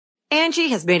Angie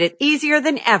has made it easier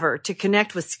than ever to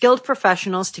connect with skilled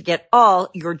professionals to get all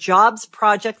your jobs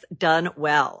projects done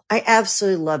well. I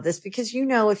absolutely love this because,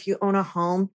 if you own a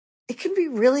home, it can be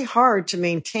really hard to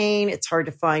maintain. It's hard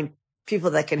to find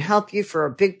people that can help you for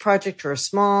a big project or a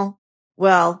small.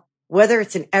 Well, whether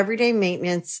it's in everyday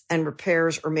maintenance and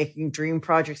repairs or making dream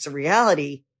projects a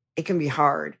reality, it can be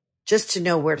hard just to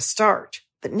know where to start.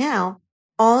 But now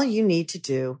all you need to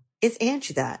do is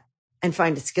Angie that and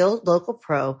find a skilled local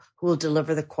pro who will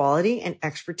deliver the quality and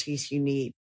expertise you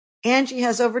need. Angie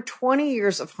has over 20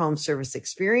 years of home service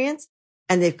experience,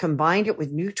 and they've combined it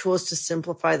with new tools to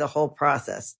simplify the whole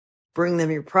process. Bring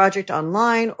them your project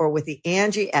online or with the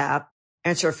Angie app,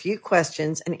 answer a few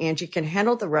questions, and Angie can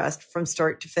handle the rest from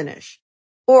start to finish.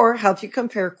 Or help you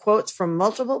compare quotes from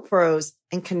multiple pros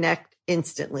and connect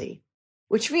instantly,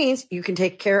 which means you can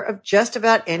take care of just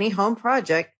about any home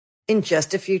project in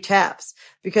just a few taps.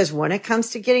 Because when it comes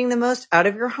to getting the most out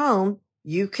of your home,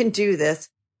 you can do this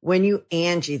when you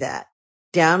Angie that.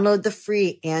 Download the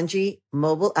free Angie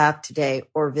mobile app today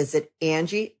or visit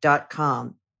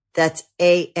Angie.com. That's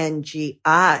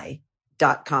ANGI.com.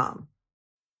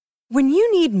 When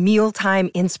you need mealtime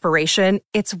inspiration,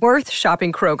 it's worth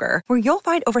shopping Kroger, where you'll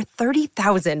find over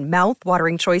 30,000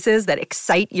 mouth-watering choices that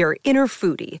excite your inner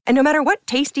foodie. And no matter what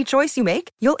tasty choice you make,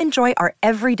 you'll enjoy our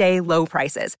everyday low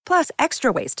prices, plus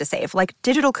extra ways to save, like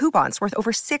digital coupons worth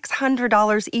over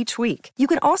 $600 each week. You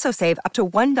can also save up to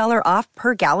 $1 off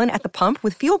per gallon at the pump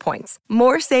with fuel points.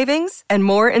 More savings and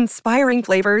more inspiring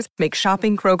flavors make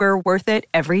shopping Kroger worth it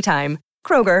every time.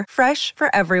 Kroger, fresh for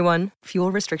everyone.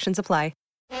 Fuel restrictions apply.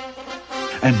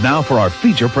 And now for our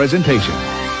feature presentation.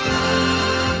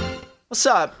 What's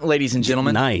up, ladies and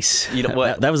gentlemen? Nice. You know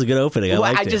what? That was a good opening. I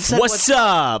liked I just it. said What's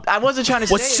up? I wasn't trying to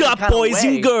say What's it in up, kind of boys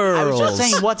way. and girls? I was just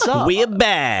saying, what's up? We're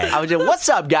back. I was just, what's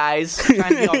up, guys? Trying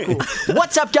to be all cool.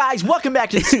 What's up, guys? Welcome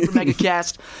back to the Super Mega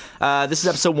Cast. This is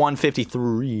episode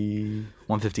 153.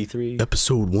 153.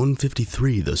 Episode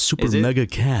 153, the Super Is it? Mega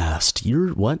Cast. You're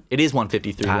what? It is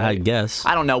 153. I right? guess.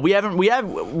 I don't know.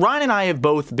 Ryan and I have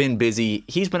both been busy.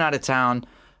 He's been out of town.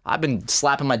 I've been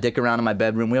slapping my dick around in my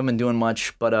bedroom. We haven't been doing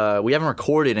much, but we haven't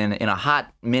recorded in a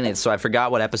hot minute, so I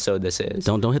forgot what episode this is.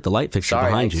 Don't hit the light fixture Sorry,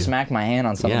 behind I you. smacked my hand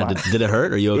on something. Yeah, did it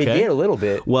hurt? Are you okay? It did a little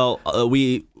bit. Well,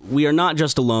 we are not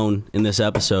just alone in this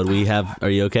episode. We have. Are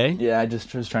you okay? Yeah, I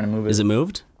just was trying to move it. Is it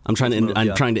moved? I'm trying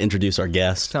to introduce our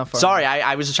guest. Sorry,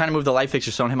 I was just trying to move the light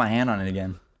fixture, so don't hit my hand on it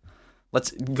again.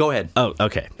 Let's go ahead. Oh,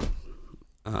 okay.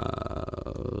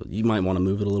 You might want to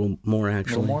move it a little more,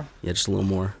 actually. A little more? Yeah, just a little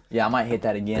more. Yeah, I might hit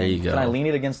that again. There you go. Can I lean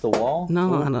it against the wall?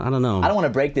 No, I don't know. I don't want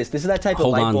to break this. This is that type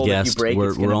Hold of light on, bulb guest. if you break it's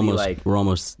we're gonna almost be like... we're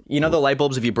almost. You know the light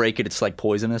bulbs, if you break it, it's like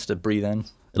poisonous to breathe in?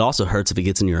 It also hurts if it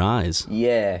gets in your eyes.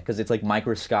 Yeah, because it's like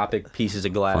microscopic pieces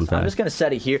of glass. Fun fact. I'm just going to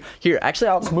set it here. Here, actually,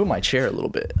 I'll move my chair a little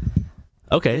bit.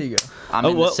 Okay. There you go. I'm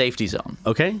in the safety zone.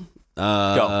 Okay.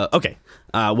 Go. Okay.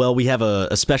 Well, we have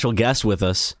a special guest with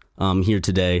us here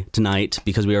tonight,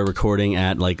 because we are recording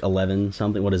at like 11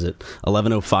 something. What is it?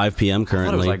 11:05 p.m. currently.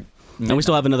 I thought it was like and we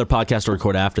still have another podcast to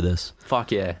record after this.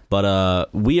 Fuck yeah.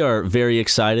 But we are very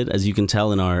excited, as you can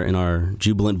tell in our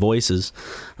jubilant voices,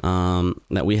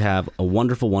 that we have a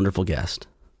wonderful, wonderful guest.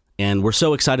 And we're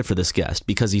so excited for this guest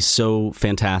because he's so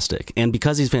fantastic. And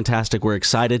because he's fantastic, we're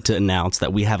excited to announce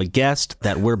that we have a guest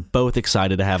that we're both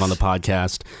excited to have on the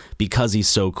podcast because he's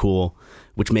so cool,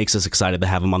 which makes us excited to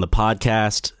have him on the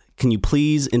podcast. Can you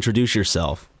please introduce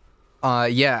yourself?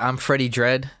 Yeah, I'm Freddie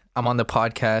Dredd. I'm on the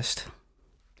podcast.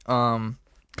 I'm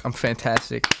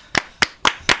fantastic.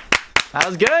 That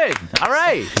was good. All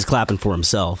right. He's clapping for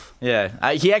himself.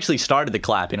 Yeah, he actually started the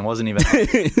clapping. It wasn't even.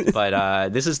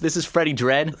 But this is Freddie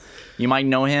Dredd. You might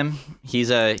know him. He's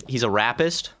a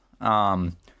rapist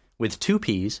with two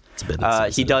P's. It's a bit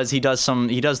insensitive.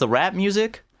 He does the rap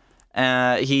music.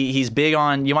 He's big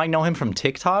on. You might know him from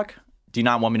TikTok. Do you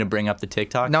not want me to bring up the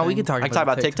TikTok? No, thing? we can talk. I can talk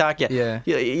about TikTok. Yeah.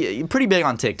 You're pretty big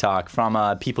on TikTok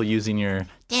from people using your.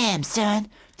 Damn son,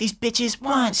 these bitches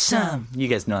want some. You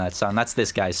guys know that song. That's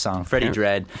this guy's song, Freddie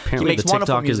Dredd. Apparently, he makes the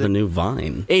wonderful TikTok is music. the new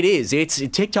Vine. It is.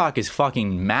 TikTok is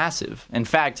fucking massive. In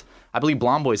fact, I believe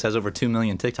Blonde Boys has over 2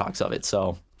 million TikToks of it.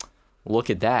 So look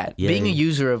at that. Yay. Being a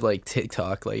user of like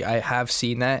TikTok, like I have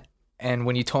seen that, and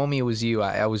when you told me it was you,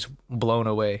 I was blown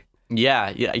away.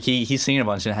 Yeah. He's seen a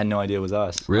bunch and had no idea it was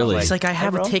us. Really? It's like I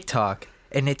have bro. a TikTok,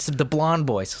 and it's the Blonde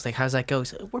Boys. It's like, how's that go?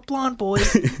 He's like, we're Blonde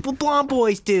Boys. What Blonde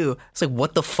Boys do? It's like,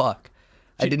 what the fuck?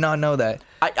 I did not know that.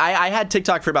 I had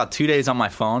TikTok for about 2 days on my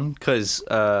phone because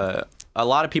a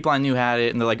lot of people I knew had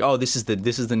it, and they're like, "Oh, this is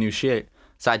the new shit."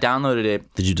 So I downloaded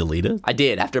it. Did you delete it? I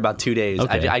did after about 2 days.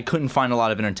 Okay. I couldn't find a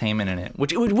lot of entertainment in it,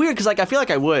 which was weird because like I feel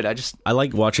like I would. I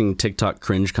like watching TikTok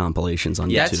cringe compilations on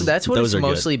YouTube. That's what Those it's are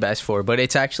mostly best for. But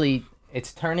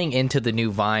it's turning into the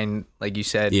new Vine, like you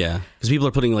said. Yeah, because people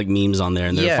are putting like memes on there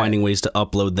and they're finding ways to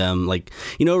upload them. Like,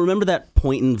 remember that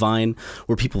point in Vine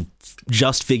where people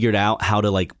just figured out how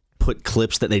to like put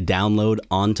clips that they download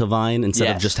onto Vine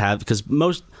instead of just because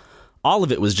all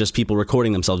of it was just people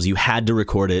recording themselves. You had to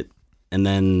record it, and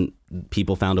then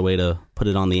people found a way to put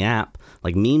it on the app,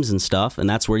 like memes and stuff, and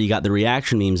that's where you got the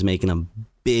reaction memes making a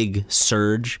big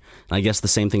surge. And I guess the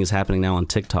same thing is happening now on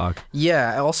TikTok.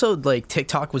 Yeah, also like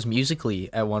TikTok was Musical.ly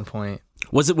at one point.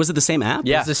 Was it the same app?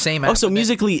 Yeah. It was the same app. Oh, so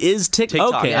Musical.ly is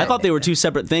TikTok. Okay, yeah. I thought they were two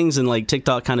separate things, and like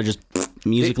TikTok kind of just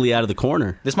Musical.ly out of the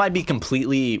corner. This might be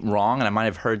completely wrong, and I might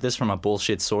have heard this from a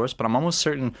bullshit source, but I'm almost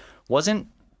certain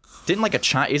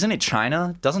isn't it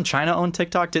China? Doesn't China own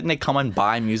TikTok? Didn't they come and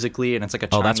buy Musical.ly, and it's like a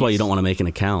Chinese... Oh, that's why you don't want to make an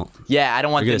account. Yeah, I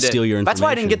don't want They're them gonna steal your information. That's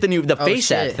why I didn't get the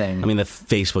Face app shit. thing. I mean, the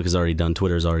Facebook is already done.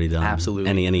 Twitter's already done. Absolutely.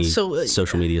 Any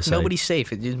social media site. Nobody's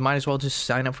safe. You might as well just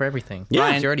sign up for everything.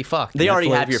 Yeah. You're already fucked. They already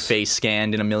Netflix. have your face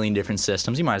scanned in a million different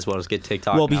systems. You might as well just get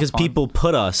TikTok. Well, and have because fun. people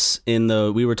put us in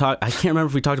I can't remember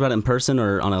if we talked about it in person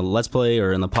or on a Let's Play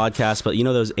or in the podcast, but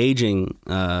those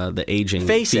the aging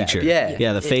Face app, feature.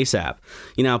 yeah. The Face app.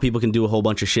 How people can do a whole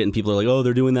bunch of shit and people are like, oh,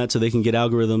 they're doing that so they can get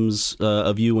algorithms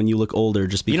of you when you look older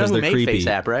just because who they're made creepy. Face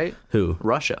app, right? Who?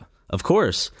 Russia. Of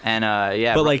course. And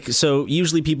But so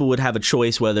usually people would have a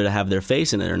choice whether to have their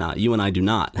face in it or not. You and I do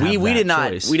not. We have that did not.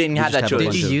 choice. We didn't have just that a choice.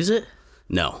 bunch Did you of- use it?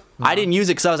 No. I didn't use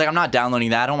it because I was like, I'm not downloading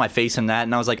that. I don't want my face in that.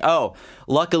 And I was like, oh,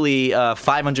 luckily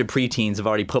 500 preteens have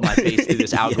already put my face through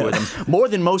this algorithm. More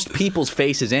than most people's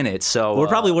faces in it. So We're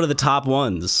probably one of the top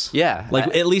ones. Yeah.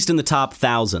 At least in the top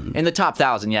 1,000. in the top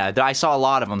 1,000, yeah. I saw a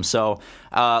lot of them. So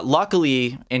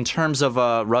luckily, in terms of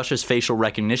Russia's facial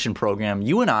recognition program,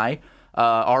 you and I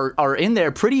are in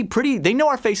there pretty. They know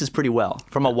our faces pretty well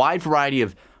from a wide variety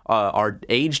of our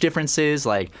age differences,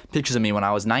 like pictures of me when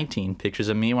I was 19, pictures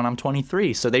of me when I'm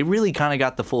 23. So they really kind of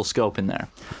got the full scope in there.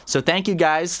 So thank you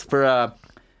guys for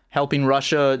helping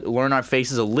Russia learn our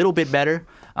faces a little bit better.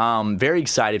 Very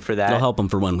excited for that. It'll help them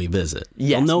for when we visit.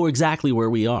 Yes. They'll know exactly where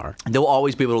we are. They'll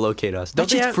always be able to locate us. That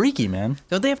they shit's have- freaky, man.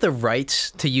 Don't they have the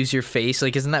rights to use your face?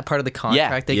 Like, isn't that part of the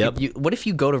contract? They Yep. what if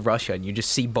you go to Russia and you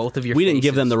just see both of your We didn't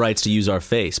give them faces? the rights to use our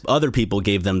face. Other people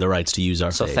gave them the rights to use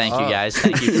our So face. thank you guys.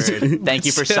 Thank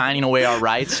you for signing away our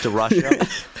rights to Russia.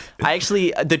 I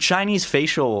actually the Chinese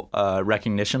facial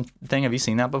recognition thing. Have you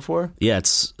seen that before? Yeah,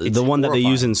 it's the one that they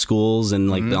horrifying. use in schools and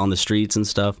like on the streets and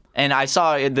stuff. And I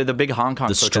saw the big Hong Kong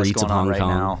The protest streets going of on Hong right Kong.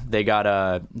 now. They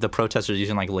got the protesters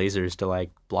using like lasers to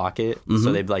like block it,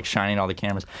 so they'd like shining all the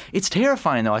cameras. It's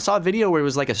terrifying though. I saw a video where it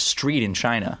was like a street in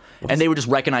China, and they were just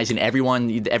recognizing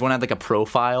everyone. Everyone had like a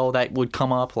profile that would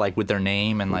come up like with their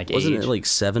name and like Wasn't age. it like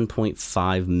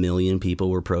 7.5 million people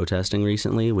were protesting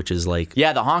recently, which is like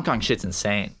Yeah, the Hong Kong shit's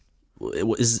insane.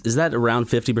 is that around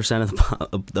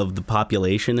 50% of the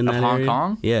population in Of that Hong area?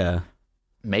 Kong? Yeah.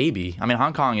 Maybe. I mean,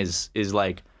 Hong Kong is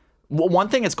like one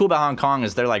thing that's cool about Hong Kong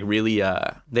is they're like really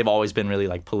they've always been really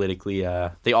like politically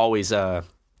they always a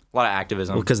lot of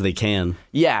activism. Well, because they can.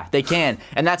 Yeah, they can.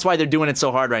 And that's why they're doing it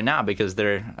so hard right now because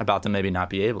they're about to maybe not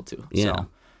be able to. Yeah. So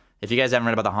if you guys haven't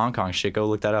read about the Hong Kong shit, go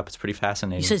look that up. It's pretty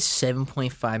fascinating. You said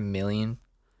 7.5 million.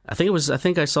 I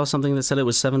think I saw something that said it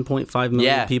was 7.5 million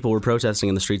Yeah. people were protesting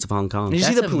in the streets of Hong Kong. Did you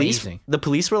see That's the police? amazing. The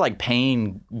police were like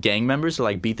paying gang members to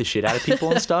like beat the shit out of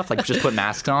people and stuff, like just put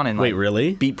masks on and Wait, like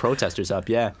really? beat protesters up.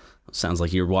 Yeah. Sounds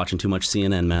like you're watching too much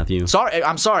CNN, Matthew. Sorry.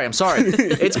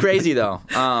 It's crazy though.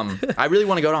 I really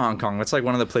want to go to Hong Kong. That's like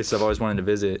one of the places I've always wanted to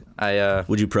visit.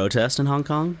 Would you protest in Hong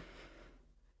Kong?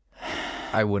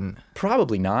 I wouldn't.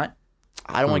 Probably not.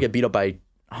 I don't want to get beat up by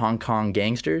Hong Kong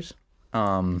gangsters.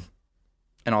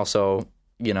 And also,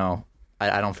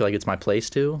 I don't feel like it's my place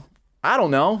to. I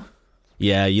don't know.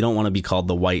 Yeah, you don't want to be called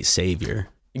the white savior.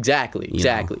 Exactly.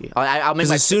 I'll make Because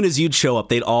my as soon as you'd show up,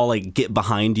 they'd all like get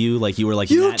behind you, like you were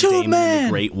like You Matt too, Damon in man. the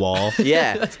Great Wall.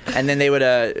 yeah, and then they would,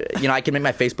 I can make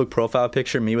my Facebook profile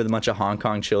picture me with a bunch of Hong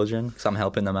Kong children because I'm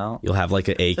helping them out. You'll have like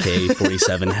an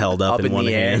AK-47 held up in one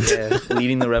the air, hand. yeah,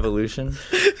 leading the revolution.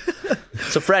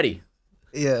 So, Freddie,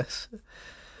 Yes.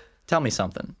 tell me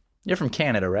something. You're from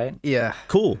Canada, right? Yeah.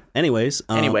 Cool. Anyways.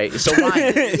 Anyway, so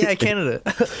Ryan, Yeah, Canada.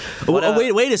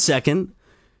 Wait a second.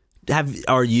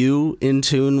 Are you in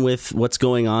tune with what's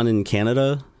going on in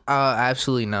Canada?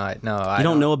 Absolutely not. No, I You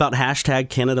don't know about hashtag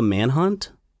Canada Manhunt?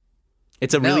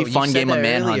 it's a really No, you fun said game of that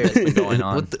manhunt earlier. that's been going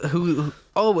on. Who?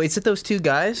 Oh, is it those two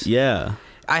guys? Yeah.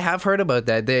 I have heard about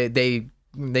that. They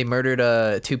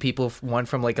murdered two people. One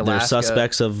from like They're Alaska.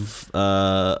 suspects of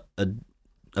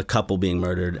a couple being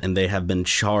murdered, and they have been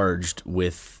charged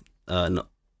with an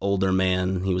older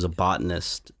man. He was a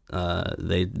botanist.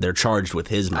 They're charged with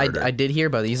his murder. I did hear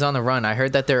about it. He's on the run. I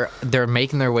heard that they're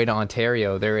making their way to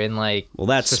Ontario. They're in like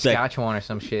that's Saskatchewan or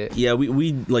some shit. Yeah,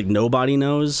 we like nobody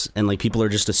knows, and like people are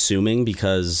just assuming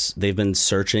because they've been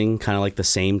searching kind of like the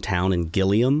same town in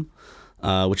Gilliam,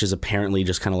 which is apparently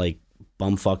just kind of like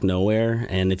bumfuck nowhere.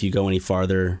 And if you go any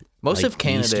farther, most like, of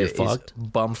Canada east, you're is fucked.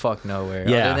 bumfuck nowhere.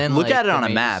 Yeah. Other than, Look like, at it the on a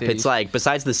main map. cities. It's like,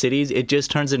 besides the cities, it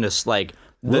just turns into like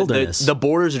Wilderness. The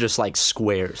borders are just like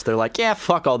squares. They're like, yeah,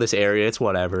 fuck all this area. It's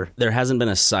whatever. There hasn't been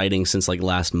a sighting since like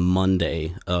last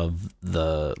Monday of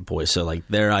the boys. So like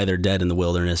they're either dead in the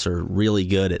wilderness or really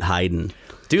good at hiding.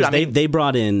 Dude, I mean, they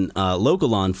brought in local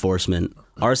law enforcement,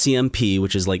 RCMP,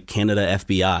 which is like Canada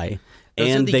FBI, Those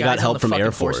are and the they got guys on help the from fucking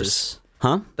Air Force. horses.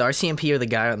 Huh? The RCMP are the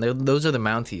guy. Those are the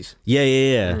Mounties.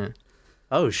 Yeah.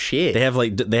 oh shit.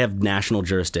 They have national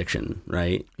jurisdiction,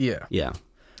 right? Yeah. Yeah.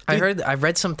 I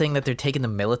read something that they're taking the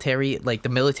military. Like the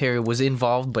military was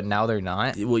involved, but now they're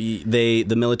not. Well, the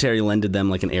military lended them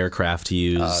like an aircraft to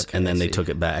use, and then they took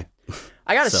it back.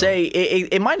 I gotta say,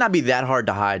 it might not be that hard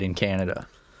to hide in Canada.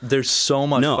 There's so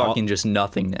much fucking just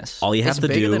nothingness. All you have It's to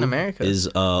bigger do than America. is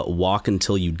walk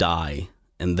until you die,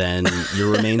 and then your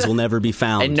remains will never be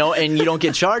found. And you don't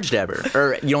get charged ever,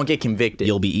 or you don't get convicted.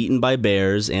 You'll be eaten by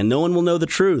bears, and no one will know the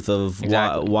truth of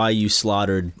Exactly. why you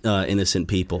slaughtered innocent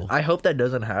people. I hope that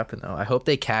doesn't happen though. I hope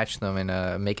they catch them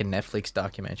and make a Netflix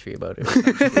documentary about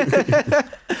it.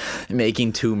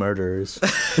 Making two murderers.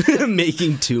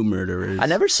 Making two murderers. I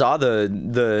never saw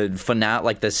the finale,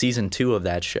 like the season 2 of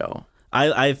that show.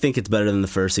 I think it's better than the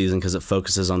first season because it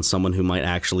focuses on someone who might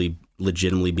actually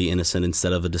legitimately be innocent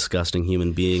instead of a disgusting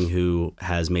human being who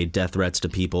has made death threats to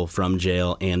people from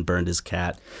jail and burned his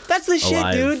cat That's the shit,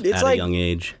 alive dude. It's at like, a young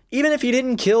age. even if he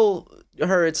didn't kill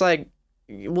her, it's like,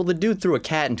 well, the dude threw a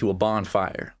cat into a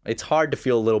bonfire. It's hard to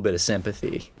feel a little bit of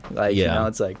sympathy. Like, you Yeah. know,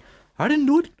 it's like, I didn't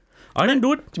do it. I didn't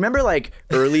do it. Do you remember, like,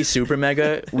 early Super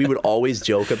Mega? We would always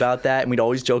joke about that, and we'd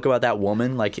always joke about that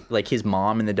woman, like his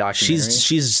mom in the documentary.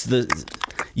 She's the.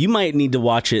 You might need to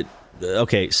watch it.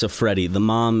 Okay, so Freddie, the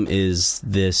mom is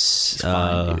this. She's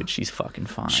fine, dude. She's fucking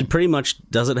fine. She pretty much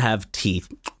doesn't have teeth,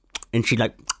 and she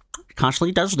like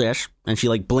constantly does this, and she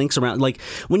like blinks around. Like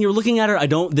when you're looking at her,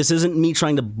 this isn't me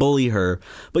trying to bully her,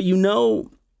 but you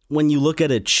know when you look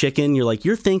at a chicken, you're like,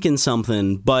 you're thinking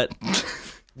something, but.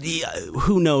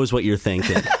 Who knows what you're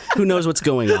thinking? Who knows what's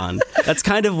going on? That's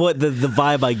kind of what the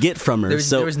vibe I get from her.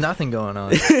 There was nothing going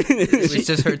on. It was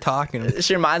just her talking.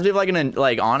 She reminds me of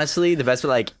honestly, the best,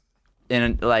 kind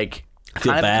of like an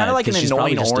 'cause she's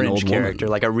probably annoying just an orange old character,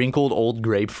 woman. like a wrinkled old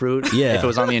grapefruit. Yeah. If it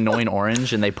was on the annoying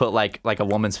orange and they put like a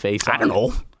woman's face on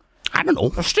I don't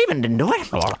know. Steven didn't do it.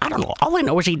 I don't know. All I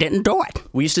know is he didn't do it.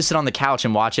 We used to sit on the couch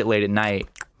and watch it late at night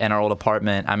in our old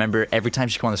apartment. I remember every time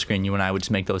she'd come on the screen, you and I would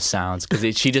just make those sounds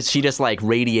because she just like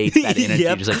radiates that energy.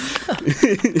 Yep. Just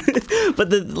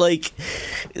like,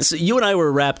 But so you and I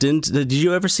were wrapped into. Did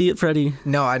you ever see it, Freddie?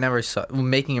 No, I never saw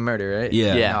Making a Murder, right?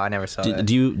 Yeah. Yeah. No, I never saw that.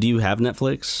 Do you have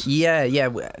Netflix? Yeah.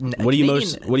 What do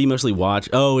you mostly watch?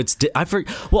 Oh,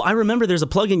 I remember there's a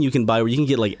plugin you can buy where you can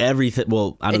get like everything.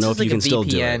 Well, I don't know if you can still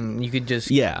do it. You could just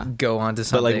go onto But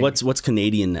something. like, what's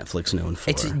Canadian Netflix known for?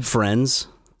 It's- Friends,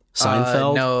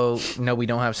 Seinfeld, No, we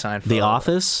don't have Seinfeld. The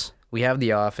Office. We have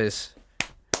The Office.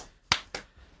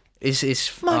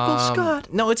 Is Michael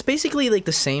Scott. No, it's basically like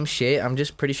the same shit. I'm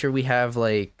just pretty sure we have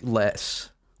like less.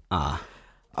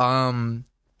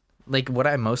 Like what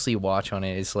I mostly watch on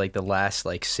it is like the last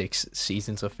like 6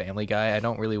 seasons of Family Guy. I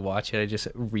don't really watch it. I just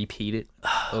repeat it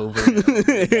over and over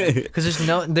because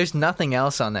there's nothing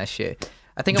else on that shit.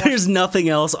 I think There's nothing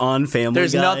else on Family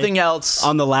there's Guy. nothing else.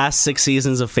 on the last 6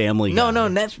 seasons of Family Guy. no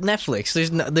Netflix.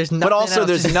 There's nothing. But also, else.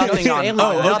 there's Just nothing go to on. Family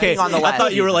Guy. Nothing on the last I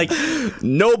thought you were like,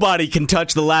 nobody can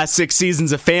touch the last 6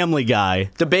 seasons of Family Guy.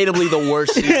 Debatably the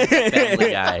worst season of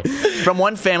Family Guy. From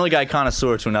one Family Guy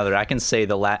connoisseur to another, I can say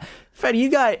the last. Fred, you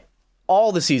got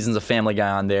all the seasons of Family Guy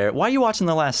on there. Why are you watching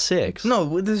the last 6?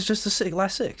 No, there's just the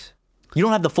last 6. You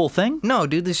don't have the full thing? No,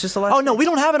 dude, there's just the last. Oh no, we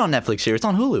don't have it on Netflix here. It's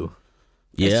on Hulu.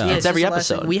 Yeah. It's every just the last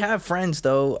episode. thing. We have Friends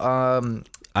though. I've we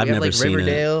have never like seen it.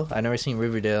 Riverdale. I've never seen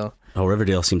Riverdale. Oh,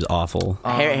 Riverdale seems awful.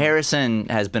 Harrison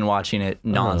has been watching it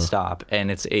nonstop, and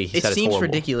he said It it's seems horrible.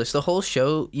 ridiculous. The whole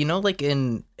show, like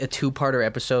in a 2-parter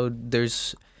episode,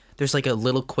 there's like a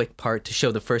little quick part to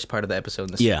show the first part of the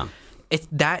episode. Yeah. It's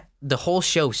that the whole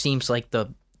show seems like the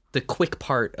quick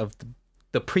part of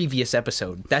the previous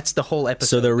episode. That's the whole episode.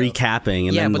 So they're though. recapping,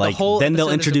 and Yeah, then but the like whole then they'll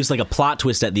episode is introduce like a plot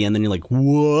twist at the end. Then you're like,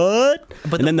 what?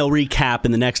 But and then they'll recap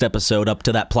in the next episode up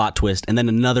to that plot twist, and then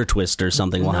another twist or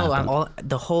something will happen.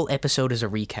 The whole episode is a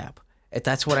recap.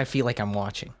 That's what I feel like I'm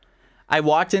watching. I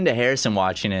walked into Harrison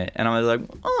watching it, and I was like,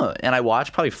 oh. And I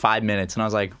watched probably 5 minutes, and I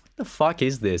was like, what the fuck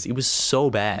is this? It was so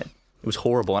bad. It was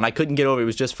horrible, and I couldn't get over it. It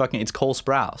was just fucking, it's Cole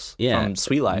Sprouse from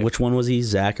Sweet Life. Which one was he,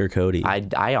 Zach or Cody?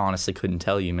 I honestly couldn't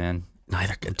tell you, man.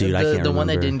 Neither, dude, I can't remember. The one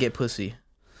that didn't get pussy.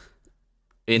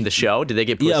 In the show? Did they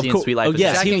get pussy of in course. Sweet Life? Oh,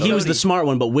 yes, Zach and he was Cody. the smart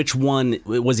one, but which one?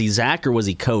 Was he Zach or was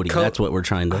he Cody? That's what we're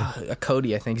trying to...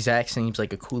 Cody, I think. Zach seems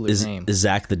like a cooler Is name.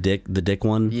 Zach the dick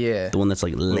one? Yeah. The one that's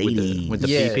like lady. With the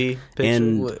Yeah. pee-pee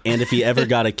picture? And if he ever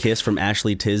got a kiss from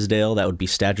Ashley Tisdale, that would be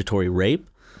statutory rape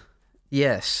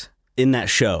Yes. in that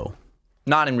show.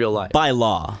 Not in real life. By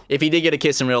law. If he did get a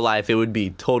kiss in real life, it would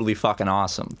be totally fucking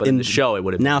awesome. But in the show, it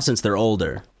would have been. Now since they're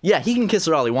older. Yeah, he can kiss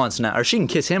her all he wants now. Or she can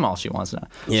kiss him all she wants now.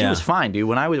 She Yeah. was fine, dude.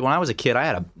 When I was a kid, I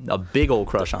had a big old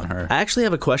crush on her. I actually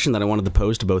have a question that I wanted to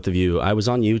pose to both of you. I was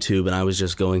on YouTube and I was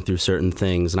just going through certain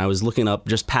things and I was looking up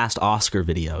just past Oscar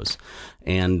videos.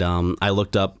 And I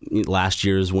looked up last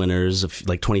year's winners,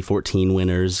 like 2014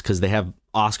 winners, because they have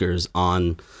Oscars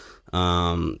on,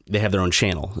 they have their own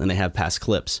channel and they have past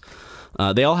clips.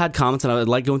 They all had comments, and I would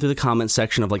like going through the comment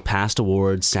section of like past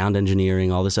awards, sound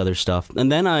engineering, all this other stuff.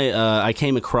 And then I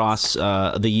came across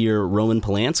the year Roman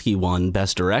Polanski won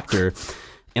Best Director,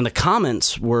 and the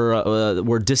comments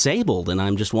were disabled. And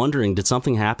I'm just wondering, did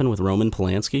something happen with Roman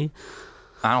Polanski?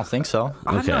 I don't think so.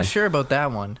 I'm Okay. not sure about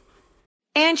that one.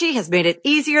 Angie has made it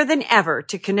easier than ever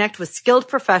to connect with skilled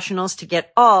professionals to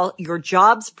get all your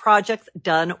jobs projects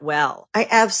done well. I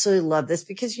absolutely love this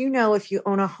because, if you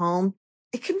own a home,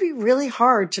 it can be really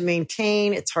hard to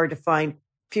maintain. It's hard to find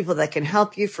people that can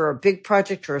help you for a big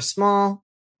project or a small.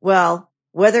 Well,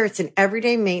 whether it's in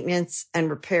everyday maintenance and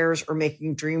repairs or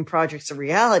making dream projects a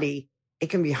reality, it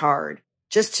can be hard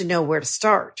just to know where to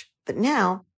start. But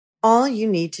now all you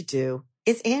need to do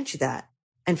is Angie that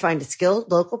and find a skilled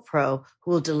local pro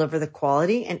who will deliver the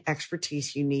quality and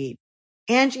expertise you need.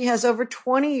 Angie has over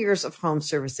 20 years of home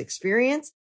service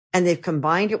experience, and they've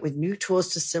combined it with new tools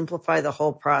to simplify the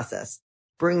whole process.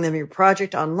 Bring them your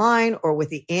project online or with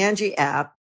the Angie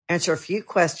app, answer a few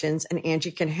questions, and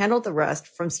Angie can handle the rest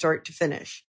from start to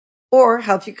finish. Or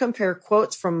help you compare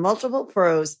quotes from multiple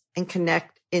pros and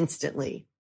connect instantly,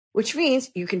 which means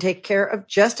you can take care of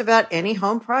just about any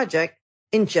home project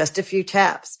in just a few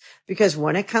taps. Because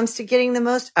when it comes to getting the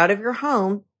most out of your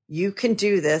home, you can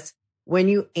do this when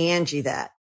you Angie that.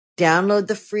 Download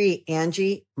the free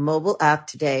Angie mobile app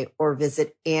today or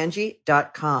visit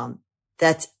Angie.com.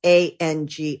 That's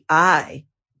ANGI.com.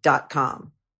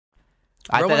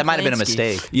 I thought that might have been a Polanski.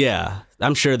 mistake. Yeah,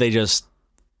 I'm sure they just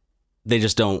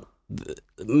don't.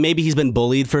 Maybe he's been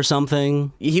bullied for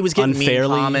something. He was getting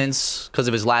unfairly. mean comments because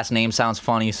of his last name sounds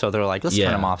funny, so they're like, let's Yeah.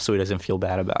 turn him off so he doesn't feel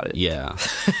bad about it. Yeah.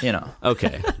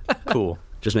 Okay. Cool.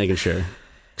 Just making sure.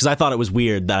 Because I thought it was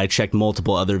weird that I checked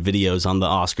multiple other videos on the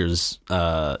Oscars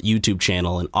YouTube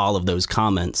channel, and all of those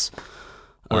comments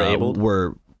Were able?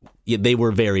 They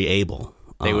were very able.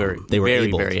 They were very,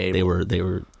 able. very able. They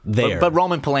were there. But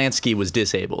Roman Polanski was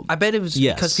disabled. I bet it was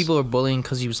Yes. because people were bullying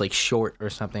because he was like short or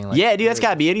something. Like Yeah, dude, that's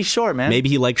gotta be it. He's short, man. Maybe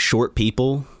he liked short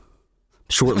people,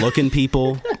 short-looking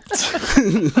people.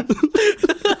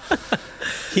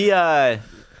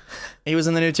 He was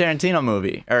in the new Tarantino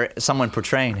movie, or someone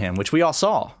portraying him, which we all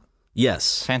saw.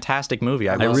 Yes. Fantastic movie.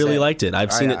 I will really say. liked it.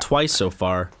 I've seen it twice so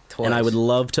far, Twice. and I would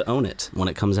love to own it when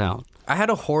it comes out. I had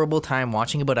a horrible time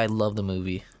watching it, but I love the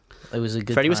movie. It was a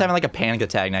good. Freddie was time. having like a panic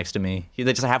attack next to me. He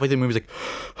just halfway through the movie was like,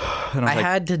 and I was like,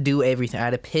 had to do everything. I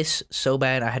had to piss so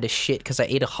bad. I had to shit because I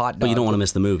ate a hot dog. But you don't want to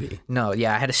miss the movie. No,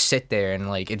 yeah, I had to sit there and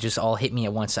like it just all hit me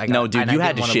at once. no, dude, you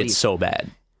had to shit leave. so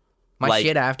bad. My like-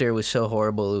 shit after was so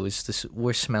horrible. It was the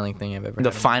worst smelling thing I've ever. The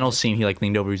had. final scene, he like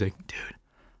leaned over. He's like, dude,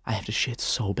 I have to shit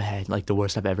so bad, like the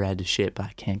worst I've ever had to shit, but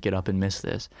I can't get up and miss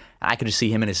this. And I could just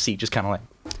see him in his seat, just kind of like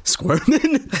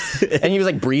Squirming? and he was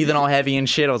like breathing all heavy and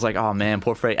shit. I was like, oh man,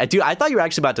 poor Freddie. Dude, I thought you were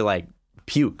actually about to like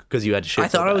puke because you had to shit. I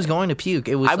so thought I was bad. going to puke.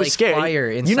 It was. I was like scared.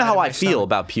 Fire You know how inside I of my feel stomach.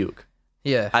 about puke.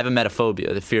 Yeah. I have a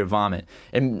emetophobia, the fear of vomit,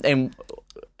 and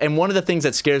one of the things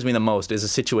that scares me the most is a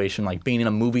situation like being in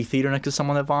a movie theater next to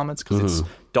someone that vomits because it's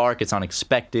dark, it's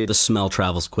unexpected. The smell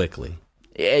travels quickly.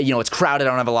 It's crowded. I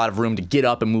don't have a lot of room to get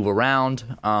up and move around.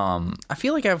 I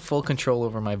feel like I have full control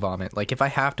over my vomit. Like if I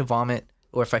have to vomit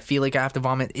or if I feel like I have to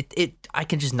vomit, I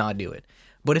can just not do it.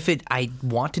 But if I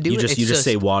want to do You it, just it's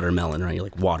say watermelon, right? You're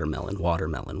like watermelon.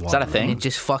 Is that a thing? it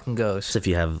just fucking goes. So if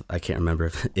you have, I can't remember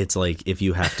if it's like if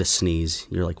you have to sneeze,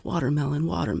 you're like watermelon.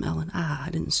 Ah, I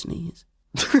didn't sneeze.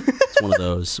 It's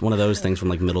one of those things from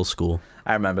like middle school.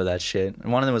 I remember that shit.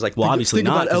 And one of them was like, Well, obviously think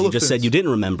not. about 'Cause you just said elephants. you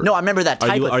didn't remember. No, I remember that type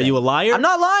of thing. Are you a liar? I'm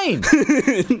not lying.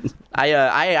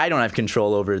 I don't have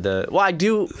control over the. Well, I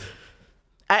do.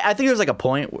 I think there's like a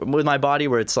point with my body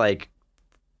where it's like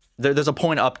there's a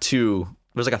point up to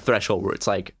there's like a threshold where it's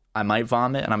like I might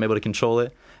vomit and I'm able to control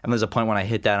it, and there's a point when I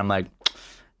hit that I'm like,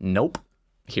 nope,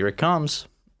 here it comes.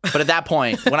 But at that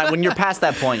point, when you're past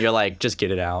that point, you're like, just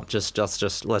get it out. Let's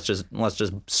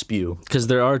just spew. Because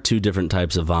there are two different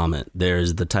types of vomit.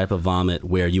 There's the type of vomit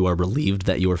where you are relieved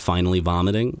that you are finally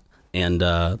vomiting, and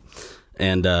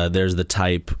there's the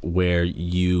type where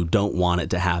you don't want it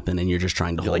to happen and you're just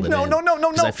trying to hold like, it no, in. no.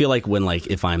 Because I feel like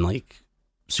if I'm like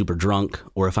super drunk,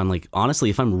 or if I'm like, honestly,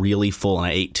 if I'm really full and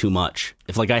I ate too much,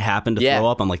 if like I happen to throw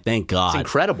up, I'm like, thank God. It's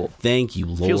incredible. Thank you,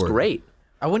 Lord. Feels great.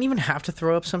 I wouldn't even have to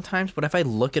throw up sometimes, but if I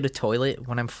look at a toilet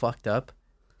when I'm fucked up,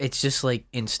 it's just like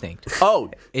instinct.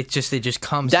 Oh, it just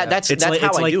comes out. That's It's how like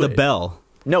I do the it. bell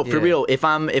No, for real. If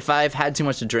I've had too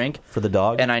much to drink for the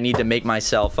dog, and I need to make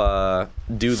myself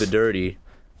do the dirty,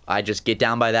 I just get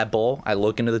down by that bowl. I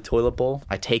look into the toilet bowl.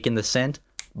 I take in the scent.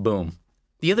 Boom.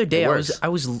 The other day It I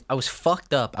works. was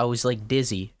fucked up. I was like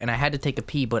dizzy and I had to take a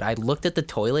pee, but I looked at the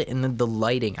toilet and then the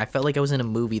lighting, I felt like I was in a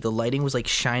movie. The lighting was like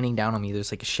shining down on me.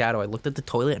 There's like a shadow. I looked at the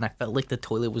toilet and I felt like the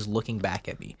toilet was looking back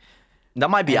at me. That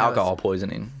might be And I alcohol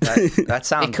poisoning. That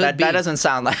sounds. It could that be. doesn't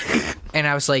sound like. And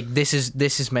I was like, this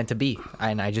is meant to be.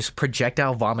 And I just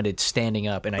projectile vomited standing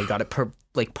up and I got it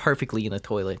perfectly in the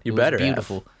toilet. You It better was have.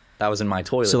 beautiful. That was in my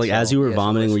toilet. So like as you were yes, it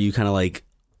vomiting, was. were you kind of like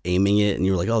aiming it and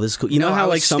you were like, oh, this is cool. You No, know how I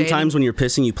was like sometimes standing- when you're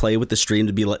pissing, you play with the stream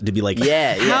to be like,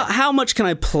 Yeah. How much can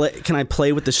I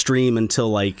play with the stream until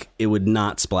like it would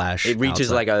not splash? It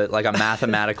reaches outside? like a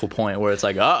mathematical point where it's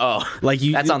like, like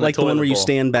you that's on like the one toilet where you bowl.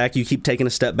 stand back, you keep taking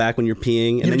a step back when you're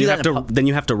peeing, and You then do you that have in to pub- then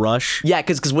you have to rush. Yeah,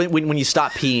 because when you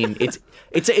stop peeing,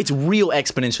 it's real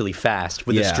exponentially fast.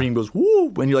 When the Yeah. stream goes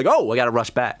woo, and you're like, oh, I got to rush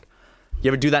back. You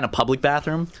ever do that in a public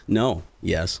bathroom? No.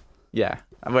 Yes. Yeah,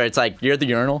 where it's like you're at the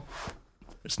urinal,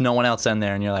 there's no one else in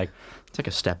there, and you're like, take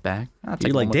a step back. I'll take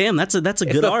You're one like, more- damn, that's a It's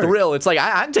good the art. thrill. It's like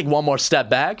I can take one more step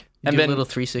back, and Do then a little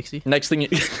 360. next thing you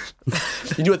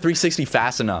you do a 360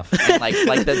 fast enough, and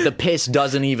like the piss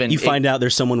doesn't even. You find out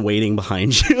there's someone waiting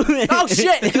behind you. Oh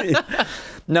shit!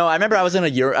 No, I remember I was in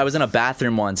a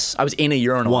bathroom once. I was in a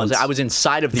urinal. Once. I was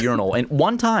inside of the urinal, and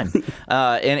one time,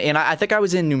 and I think I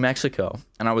was in New Mexico,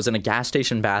 and I was in a gas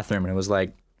station bathroom, and it was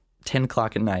like 10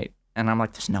 o'clock at night, and I'm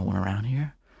like, there's no one around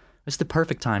here. It's the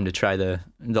perfect time to try the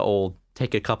old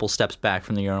take a couple steps back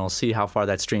from the urinal, see how far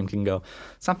that stream can go.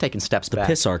 So I'm taking steps back.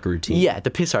 Piss arc routine. Yeah,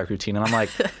 the piss arc routine. And I'm like,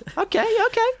 okay.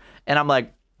 And I'm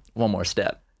like, one more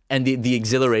step. And the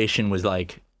exhilaration was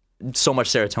like so much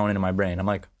serotonin in my brain. I'm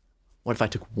like, what if I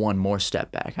took one more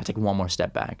step back? I take one more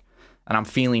step back. And I'm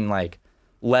feeling like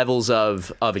levels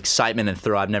of excitement and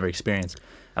thrill I've never experienced.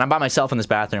 And I'm by myself in this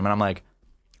bathroom and I'm like,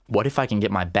 what if I can get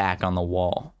my back on the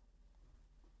wall?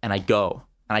 And I go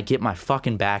and I get my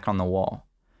fucking back on the wall.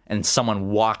 And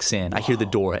someone walks in. I hear the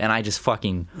door, and I just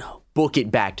fucking book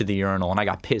it back to the urinal, and I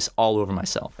got pissed all over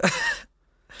myself.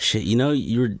 Shit, you know,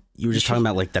 you were just talking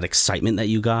about like that excitement that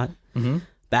you got. Mm-hmm.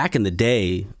 Back in the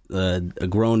day, a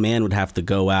grown man would have to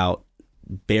go out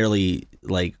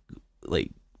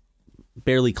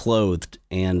barely clothed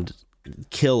and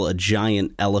kill a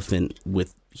giant elephant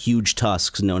with huge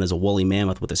tusks known as a woolly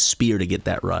mammoth with a spear to get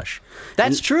that rush.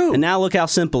 That's true. And now look how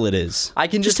simple it is. I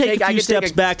can just take a few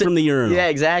steps back from the urinal. Yeah,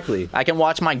 exactly. I can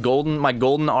watch my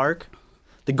golden arc.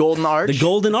 The golden arch. The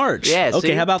golden arch. Yeah, Okay,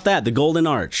 see? how about that? The golden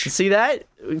arch. See that?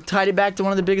 We tied it back to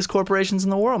one of the biggest corporations in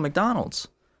the world, McDonald's.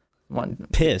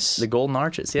 Piss. The golden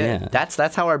arches. Yeah. Yeah.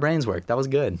 That's how our brains work. That was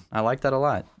good. I like that a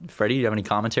lot. Freddie, do you have any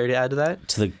commentary to add to that?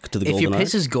 to the If golden your arch.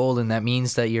 piss is golden, that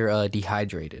means that you're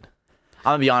dehydrated.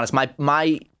 I'm gonna be honest.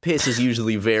 My piss is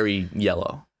usually very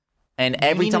yellow, and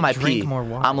every need time to I drink pee, more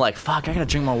water. I'm like, "Fuck! I gotta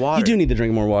drink more water." You do need to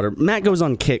drink more water. Matt goes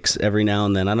on kicks every now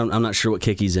and then. I'm not sure what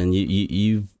kick he's in.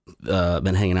 You've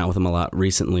been hanging out with him a lot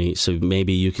recently, so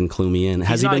maybe you can clue me in.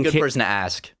 Has He's he not been a good kick- person to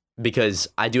ask because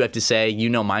I do have to say,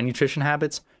 my nutrition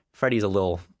habits. Freddie's a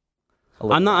little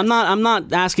I'm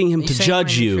not asking him You to saying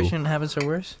judge my you. nutrition habits are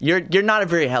worse? You're not a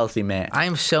very healthy man. I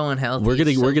am so unhealthy. We're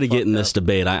gonna so get in fucked this up.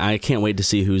 debate. I can't wait to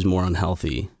see who's more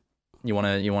unhealthy. You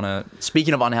wanna.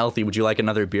 Speaking of unhealthy, would you like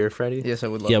another beer, Freddie? Yes, I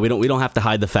would love. Yeah, we don't have to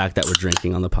hide the fact that we're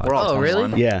drinking on the podcast. We're all Oh, really?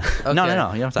 21. Yeah. Okay. No.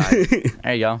 You don't have to hide.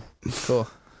 There you go. Cool.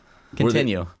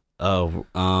 Continue. Oh,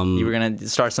 You were gonna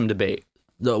start some debate.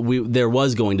 there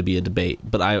was going to be a debate,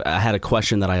 but I had a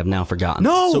question that I have now forgotten.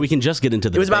 No! So we can just get into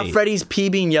the It was debate. about Freddie's pee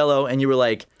being yellow, and you were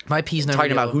like My pee's never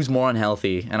talking about yellow. who's more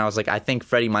unhealthy, and I was like, I think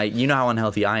Freddie might. You know how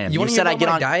unhealthy I am. You wanna said hear I get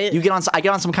about on my diet? You I get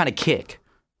on some kind of kick.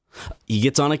 He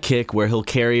gets on a kick where he'll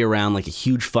carry around like a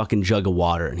huge fucking jug of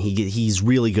water, and he's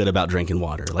really good about drinking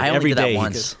water. Like I only every did that day.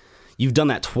 once. You've done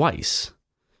that twice,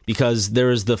 because there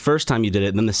was the first time you did it,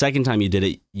 and then the second time you did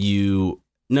it, you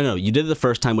No, you did it the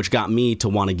first time, which got me to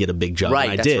want to get a big jug. Right,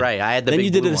 and I that's did. right. I had the then big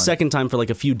you did blue it a one. second time for like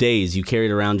a few days. You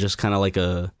carried around just kind of like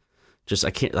I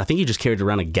think you just carried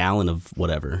around a gallon of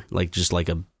whatever, like just like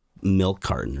a milk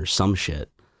carton or some shit.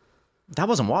 That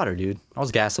wasn't water, dude. That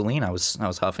was gasoline. I was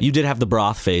huffing. You did have the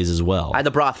broth phase as well. I had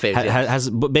the broth phase. Yeah.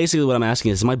 But basically what I'm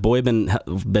asking is, has my boy been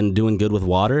doing good with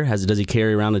water? Does he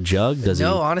carry around a jug?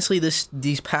 No, honestly,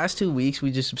 these past 2 weeks we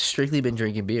just strictly been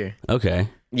drinking beer. Okay.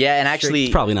 Yeah, and actually,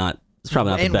 It's probably not the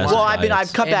And best. well, wine.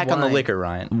 I've cut And back on the wine. liquor,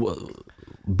 Ryan.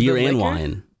 beer The and liquor?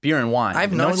 wine. Beer and wine.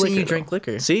 I've No not seen you liquor, drink though.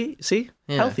 liquor. See,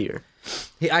 Yeah. healthier.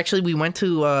 Actually, we went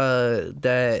to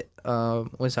that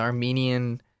was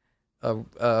Armenian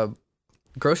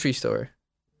grocery store.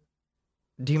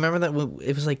 Do you remember that?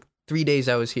 It was like 3 days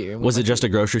I was here. Was it just a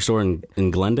grocery store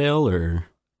in Glendale, or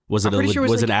was it I'm pretty sure it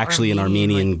was was it like actually an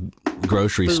Armenian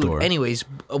grocery food? store? Anyways,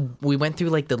 we went through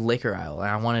like the liquor aisle, and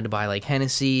I wanted to buy like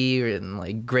Hennessy and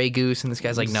like Grey Goose, and this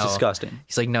guy's like, It's "No, disgusting.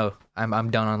 He's like, "No,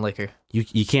 I'm done on liquor."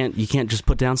 You can't just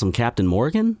put down some Captain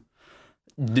Morgan?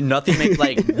 Nothing made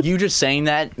like you just saying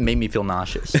that made me feel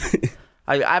nauseous.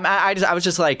 I was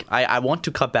just like I want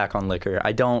to cut back on liquor.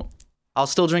 I'll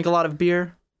still drink a lot of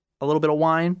beer, a little bit of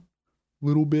wine,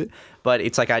 little bit, but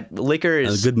it's like liquor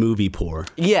is A good movie pour.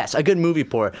 Yes, a good movie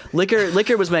pour.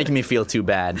 Liquor was making me feel too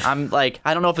bad. I'm like,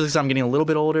 I don't know if it's because I'm getting a little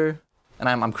bit older and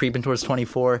I'm creeping towards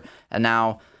 24, and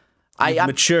now I'm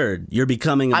matured. You're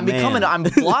becoming a man. I'm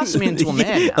blossoming into a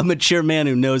man now. A mature man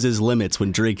who knows his limits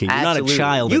when drinking. You're Absolutely. not a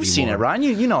child You've anymore. seen it, Ryan.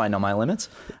 You know I know my limits.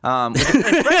 And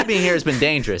Fred being here has been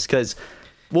dangerous because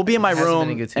we'll be in my Hasn't been a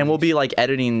room good 2 and we'll weeks. be like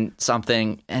editing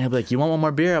something, and he'll be like, "You want one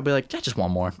more beer?" I'll be like, "Yeah, just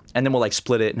one more." And then we'll like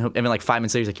split it, and then like 5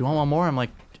 minutes later, he's like, "You want one more?" I'm like,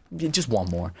 "Yeah, just one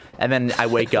more." And then I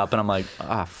wake up and I'm like,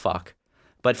 "Ah, fuck."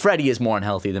 But Freddie is more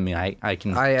unhealthy than me. I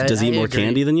can. Does he eat more agree.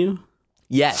 candy than you?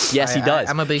 Yes, he does.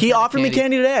 I'm a big He fan of offered me candy.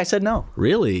 candy today. I said no.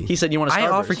 Really? He said, "You want a Starburst?" I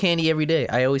offer candy every day.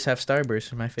 I always have Starburst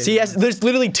for my favorite. See, there's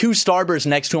literally 2 Starbursts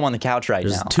next to him on the couch right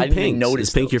There's now. two I didn't even pinks. notice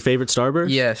Is pink those. your favorite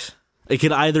Starburst? Yes. It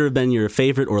could either have been your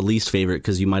favorite or least favorite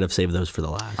because you might have saved those for the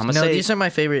last. I'm No, gonna say these are my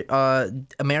favorite.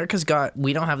 America's got.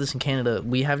 We don't have this in Canada.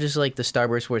 We have just like the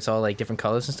Starburst where it's all like different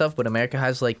colors and stuff. But America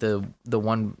has like the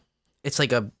one. It's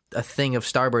like a thing of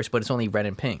Starburst, but it's only red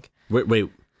and pink. Wait.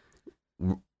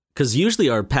 Because usually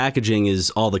our packaging is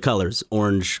all the colors: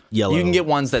 orange, yellow. you can get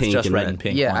ones that's pink, just and red and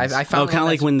pink. Yeah, ones. I found. Oh, kind of one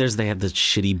like that's- when they have the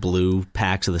shitty blue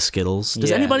packs of the Skittles.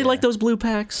 Does Yeah, anybody yeah. like those blue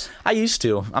packs? I used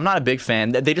to. I'm not a big fan.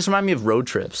 They just remind me of road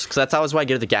trips because that's always why I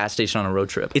get at the gas station on a road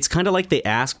trip. It's kind of like they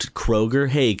asked Kroger,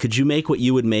 "Hey, could you make what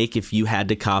you would make if you had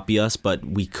to copy us, but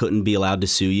we couldn't be allowed to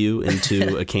sue you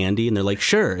into a candy?" And they're like,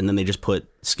 "Sure." And then they just put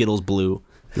Skittles blue.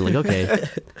 They're like, "Okay,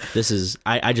 this is."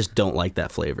 I just don't like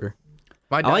that flavor.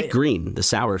 My I like diet- green, the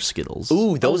sour Skittles.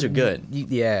 Ooh, those are good.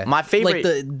 Yeah, My favorite-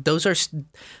 Like those are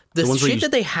the ones where shit you-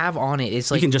 that they have on it.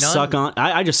 It's like you can just none- suck on.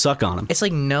 I just suck on them. It's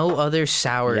like no other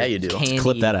sour Yeah, you do. candy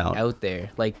Clip that out. there.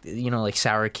 Like like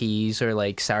Sour Keys or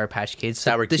like Sour Patch Kids.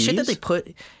 Sour the shit that Keys? they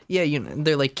put. Yeah,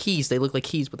 they're like keys. They look like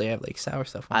keys, but they have like sour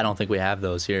stuff on I don't think we have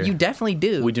those here. them. You definitely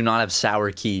do. We do not have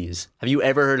sour keys. Have you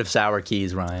ever heard of sour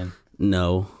keys, Ryan?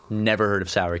 No, Never heard of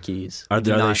sour keys. are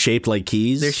Do they not- shaped like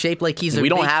keys? They're shaped like keys. They're We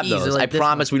don't big have keys. They're those. like I this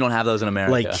promise we don't have those in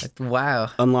America. Like- one. Wow.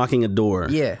 unlocking a door.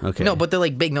 Yeah. Okay. No, but they're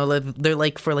like big. No, they're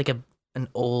like for like an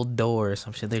old door or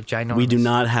some shit. They're ginormous. we do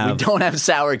not we have. don't have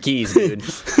sour keys, dude.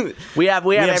 we have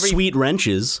We have every sweet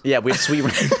wrenches. Yeah, we have sweet.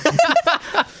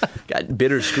 Got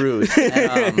bitter screws.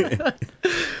 And,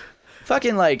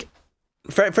 fucking like,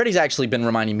 Freddie's actually been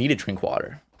reminding me to drink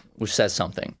water, which says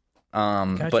something.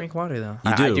 Gotta But drink water though.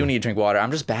 You I do. do need to drink water.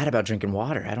 I'm just bad about drinking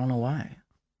water. I don't know why.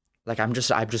 Like I'm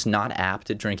just not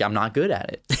apt at drinking. I'm not good at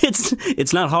it.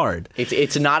 It's not hard.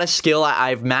 It's not a skill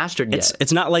I've mastered yet.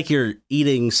 It's not like you're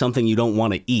eating something you don't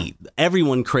want to eat.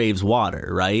 Everyone craves water,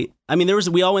 right? I mean,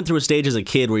 we all went through a stage as a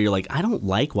kid where you're like, I don't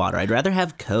like water. I'd rather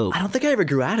have Coke. I don't think I ever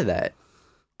grew out of that.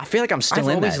 I feel like I'm still I've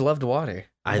in always that. loved water.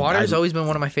 I- Water's I- always been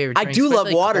one of my favorite. I drinks, do love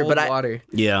especially, like, water, cold but water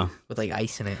Yeah. with like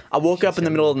ice in it. I woke up in the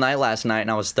middle of the night last night and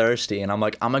I was thirsty and I'm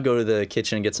like, I'm gonna go to the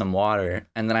kitchen and get some water.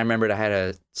 And then I remembered I had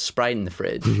a Sprite in the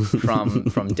fridge from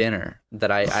dinner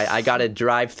that I got a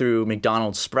drive-through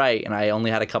McDonald's Sprite and I only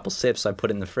had a couple sips, so I put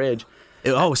it in the fridge.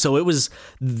 Oh, so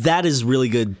that is really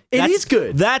good. It is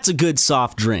good. That's a good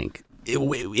soft drink.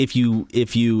 If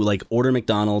you like order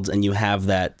McDonald's and you have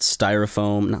that not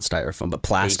styrofoam, but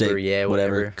plastic, Paper, yeah,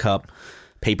 whatever.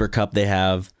 paper cup they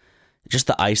have, just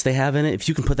the ice they have in it. If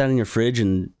you can put that in your fridge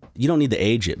and you don't need to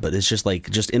age it, but it's just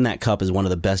in that cup is one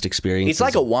of the best experiences. It's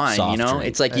like a of wine, soft you know? drink.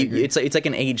 It's like it's like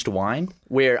an aged wine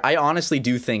where I honestly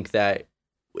do think that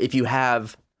if you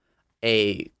have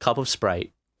a cup of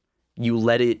Sprite, you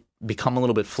let it become a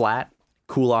little bit flat,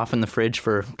 cool off in the fridge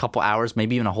for a couple hours,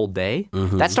 maybe even a whole day.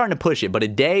 That's starting to push it. But a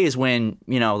day is when,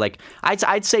 like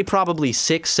I'd say probably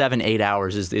 6, 7, 8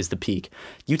 hours is the peak.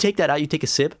 You take that out, you take a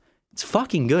sip, it's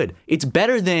fucking good. It's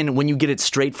better than when you get it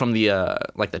straight from the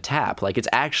the tap. Like it's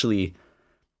actually,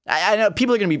 I know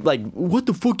people are gonna be like, what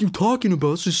the fuck are you talking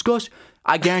about? It's disgusting.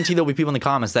 I guarantee there'll be people in the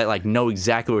comments that like know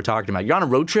exactly what we're talking about. You're on a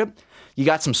road trip, you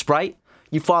got some Sprite,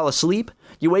 you fall asleep,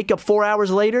 you wake up 4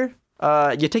 hours later,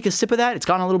 you take a sip of that, it's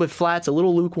gone a little bit flat, it's a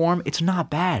little lukewarm, it's not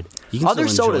bad. Other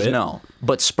sodas, no.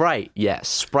 But Sprite, yes.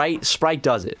 Sprite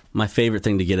does it. My favorite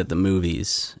thing to get at the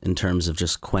movies in terms of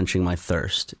just quenching my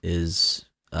thirst is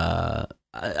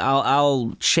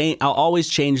I'll always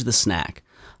change the snack.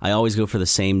 I always go for the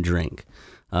same drink,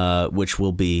 which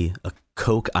will be a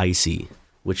Coke Icy,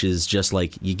 which is just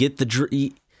like you get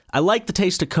I like the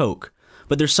taste of Coke,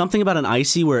 but there's something about an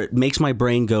Icy where it makes my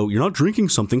brain go, you're not drinking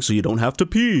something, so you don't have to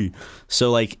pee. So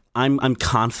like I'm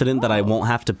confident that I won't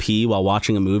have to pee while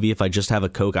watching a movie if I just have a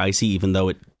Coke Icy, even though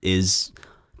it is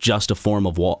just a form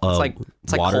of water. It's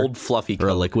like cold, fluffy Coke. Or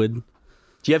a liquid.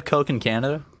 Do you have Coke in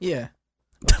Canada? Yeah.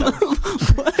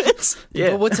 What?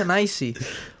 Yeah. But what's an Icy?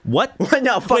 What?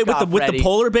 No, fuck Wait, off, with the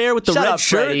polar bear with the Shut red up,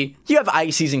 shirt? Freddie. You have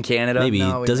Icies in Canada? Maybe.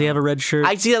 No, Does he have a red shirt?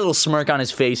 I see that little smirk on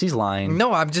his face. He's lying.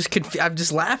 No, I'm just I'm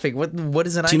just laughing. What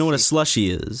is an Icy? Do you know what a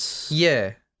slushy is?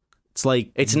 Yeah. It's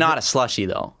like It's not a slushy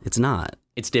though. It's not.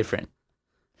 It's different.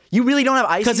 You really don't have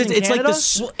Icies in it's Canada? like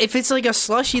this. Well, if it's like a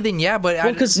slushy, then yeah, but No,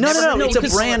 It's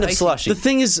a brand of slushy. The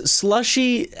thing is,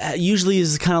 slushy usually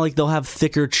is kind of like they'll have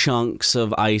thicker chunks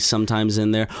of ice sometimes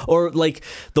in there, or like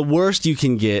the worst you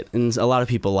can get, and a lot of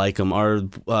people like them. Are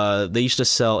they used to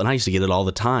sell, and I used to get it all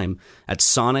the time at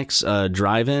Sonic's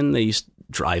drive-in. They used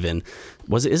drive-in.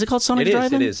 Is it called Sonic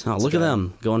Drive-In? It is. Oh, look at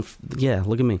them going. Yeah,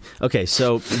 look at me. Okay,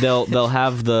 so they'll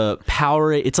have the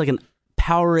Powerade. It's like an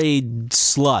Powerade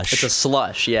slush. It's a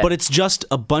slush, yeah. But it's just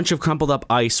a bunch of crumpled up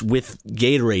ice with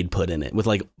Gatorade put in it, with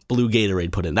like blue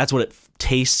Gatorade put in. That's what it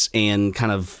tastes and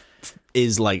kind of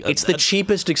is like. It's the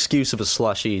cheapest excuse of a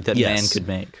slushy that man could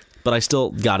make. But I still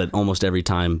got it almost every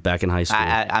time back in high school.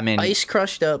 I mean, ice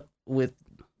crushed up with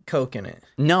Coke in it.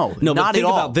 no, but not think at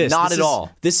all. about this. Not at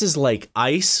all. This is like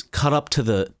ice cut up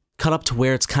to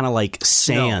where it's kind of like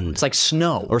sand. It's like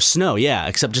snow. Or snow, yeah,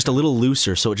 except just a little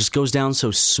looser, so it just goes down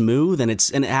so smooth, and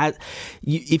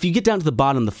if you get down to the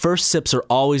bottom, the first sips are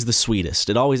always the sweetest.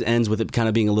 It always ends with it kind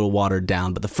of being a little watered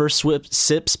down, but the first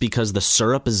sips, because the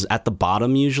syrup is at the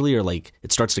bottom usually, or like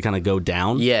it starts to kind of go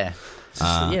down. Yeah. It's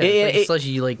like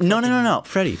slushy, like No,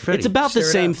 Freddie. It's about the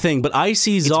same thing, but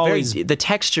Icy's always the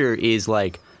texture is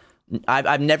like.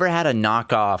 I've never had a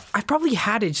knockoff. I've probably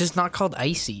had it, it's just not called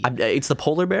Icy. It's the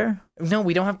polar bear. No,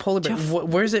 we don't have polar bear.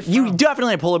 Where's it from? You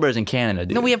definitely have polar bears in Canada,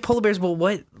 dude. No, we have polar bears, but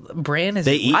what brand is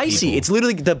They it? eat Icy. people. It's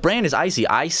literally the brand is Icy.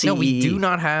 ICE. No, we do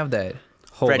not have that.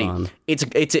 Freddie, on.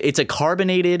 it's a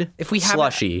carbonated If we have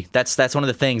slushy. That's one of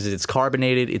the things. Is it's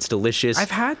carbonated. It's delicious.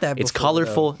 I've had that It's before,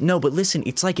 colorful. No, but listen,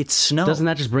 it's like it's snow. Doesn't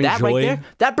that just bring that joy? Right there,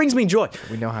 that brings me joy.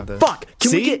 We don't have that. Fuck.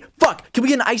 Can we See?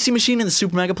 get an icy machine in the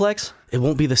Super Megaplex? It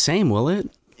won't be the same, will it?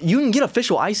 You can get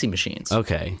official icy machines.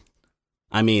 Okay.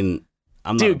 I mean,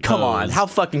 I'm not Dude, come on. opposed. How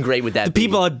fucking great would that be?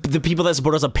 The people that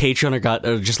support us on Patreon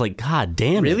are just like, God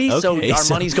damn it. Really? So Okay, our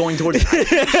money's going towards.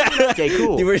 Okay,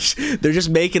 cool. They're just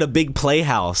making a big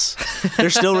playhouse. They're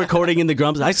still recording in the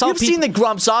Grumps. You've seen the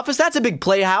Grumps office? That's a big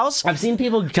playhouse. I've seen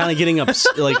people kind of getting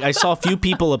upset. Like I saw a few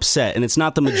people upset, and it's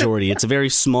not the majority. It's a very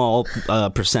small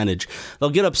percentage.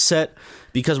 They'll get upset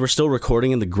because we're still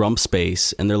recording in the Grump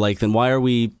space, and they're like, "Then why are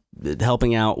we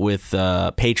helping out with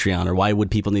Patreon, or why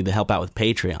would people need to help out with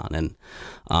Patreon?" And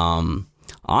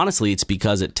honestly, it's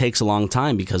because it takes a long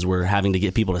time, because we're having to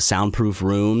get people to soundproof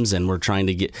rooms, and we're trying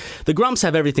to get the Grumps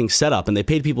have everything set up, and they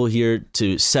paid people here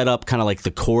to set up kind of like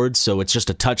the cords, so it's just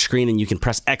a touch screen and you can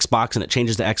press Xbox and it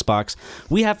changes to Xbox.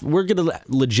 We're gonna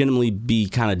legitimately be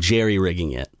kind of jerry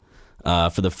rigging it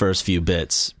for the first few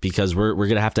bits, because we're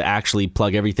gonna have to actually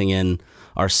plug everything in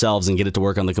ourselves and get it to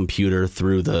work on the computer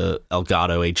through the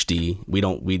Elgato HD.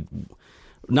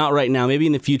 Not right now. Maybe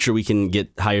in the future we can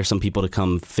hire some people to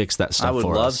come fix that stuff for us. I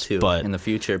would love to, but in the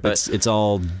future. But it's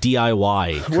all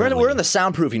DIY. We're in the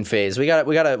soundproofing phase. We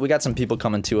got some people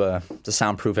coming to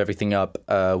soundproof everything up,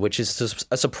 which is just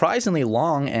a surprisingly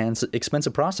long and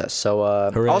expensive process. So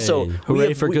Hooray. also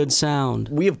hooray for good sound.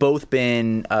 We have both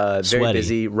been very Sweaty.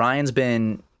 busy. Ryan's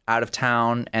been out of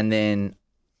town, and then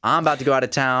I'm about to go out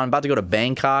of town. About to go to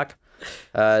Bangkok.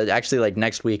 Actually, like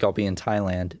next week, I'll be in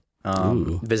Thailand.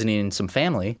 Visiting some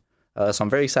family, so I'm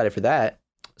very excited for that.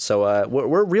 So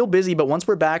we're real busy, but once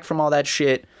we're back from all that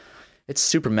shit, it's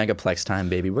Super Megaplex time,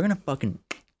 baby. We're gonna fucking,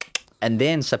 and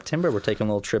then September we're taking a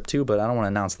little trip too, but I don't want to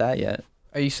announce that yet.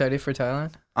 Are you excited for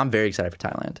Thailand? I'm very excited for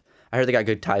Thailand. I heard they got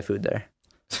good Thai food there.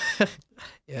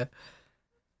 Yeah.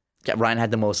 Yeah, Ryan had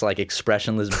the most like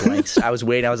expressionless blanks. I was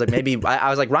waiting. I was like, maybe. I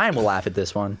was like, Ryan will laugh at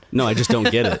this one. No, I just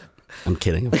don't get it. I'm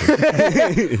kidding.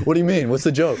 What do you mean? What's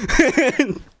the joke?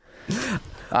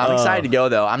 I'm excited to go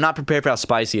though. I'm not prepared for how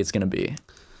spicy it's gonna be.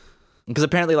 Because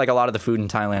apparently, like a lot of the food in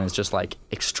Thailand is just like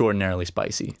extraordinarily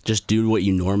spicy. Just do what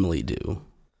you normally do.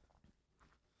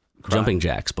 Jumping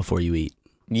jacks before you eat.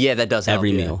 Yeah, that does help.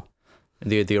 Every yeah. meal.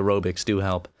 The aerobics do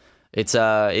help. It's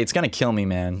gonna kill me,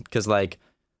 man. Because like,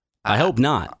 I hope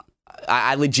not.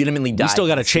 I legitimately die. We still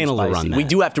got a It's too channel to spicy. run that. We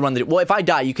do have to run the. Well, if I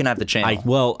die, you can have the channel.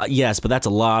 Well, yes, but that's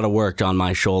a lot of work on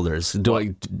my shoulders. Do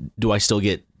I still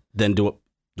get then do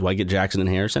I get Jackson and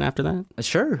Harrison after that?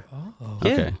 Sure.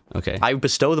 Yeah. Okay. I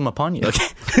bestow them upon you.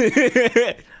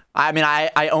 Okay. I mean,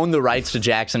 I own the rights to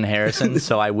Jackson Harrison,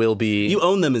 so I will be. You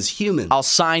own them as humans. I'll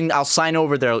sign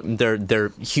over their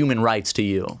human rights to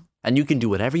you, and you can do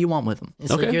whatever you want with them.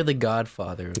 It's like you're the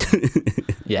godfather.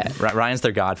 Yeah, Ryan's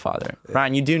their godfather.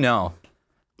 Ryan, you do know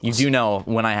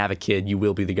when I have a kid, you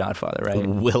will be the godfather, right?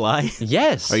 Will I?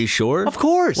 Yes. Are you sure? Of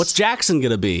course. What's Jackson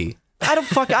gonna be? I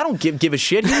don't give a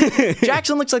shit.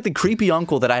 Jackson looks like the creepy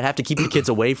uncle that I'd have to keep the kids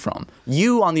away from.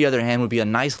 You, on the other hand, would be a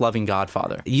nice, loving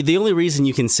godfather. The only reason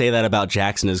you can say that about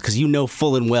Jackson is because you know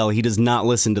full and well he does not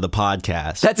listen to the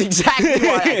podcast. That's exactly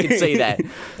why I can say that.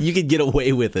 You could get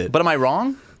away with it. But am I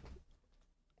wrong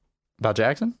about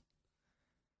Jackson?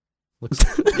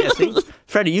 Yeah, see?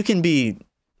 Freddie, you can be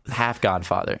half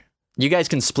godfather. You guys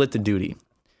can split the duty.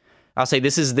 I'll say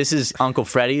this is Uncle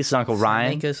Freddie, this is Uncle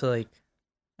Ryan. Make us like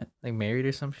married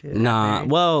or some shit. Nah,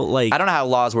 Married? well, like I don't know how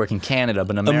laws work in Canada,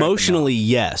 but in America, emotionally,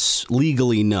 yes.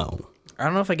 Legally, no. I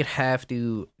don't know if I could have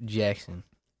to Jackson.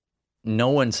 no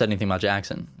one said anything about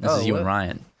Jackson. This is you and what?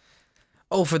 Ryan.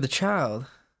 Oh, for the child.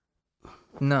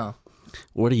 No.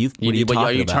 What are you talking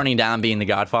Are you about? turning down being the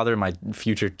godfather of my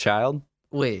future child?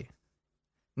 Wait.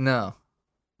 No.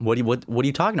 What are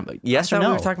you talking about? Yes I or thought no?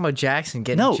 we were talking about Jackson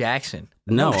getting No. Jackson.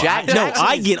 No, Jackson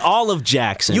I is- get all of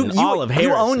Jackson. and all of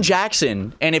Harrison. you own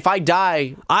Jackson, and if I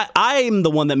die, I'm the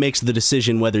one that makes the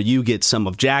decision whether you get some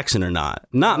of Jackson or not.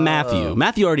 Not Matthew.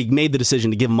 Matthew already made the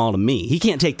decision to give them all to me. He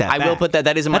can't take that I back. will put that.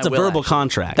 That is in my That's a will, verbal actually.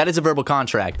 contract. That is a verbal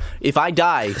contract. If I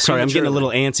die, Sorry, I'm getting a prematurely-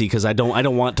 little antsy because I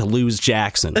don't want to lose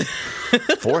Jackson.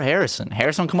 for Harrison.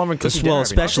 Harrison will come over and cook you dinner Well,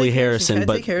 every night. especially Harrison, Can I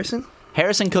but take Harrison?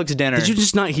 Harrison cooks dinner. did you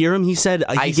just not hear him? He said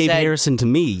he gave said- Harrison to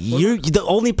me. You're the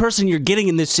only person you're getting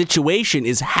in this situation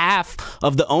is half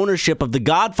of the ownership of the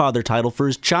Godfather title for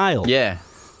his child. Yeah,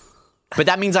 but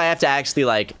that means I have to actually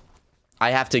I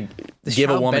have to give a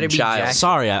child woman better be child. Jackson.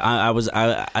 Sorry,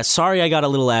 I sorry I got a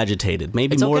little agitated.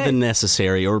 Maybe It's more okay. than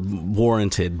necessary or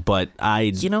warranted, but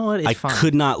You know what? It's I fine.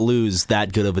 could not lose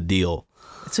that good of a deal.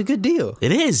 It's a good deal.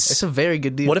 It is. It's a very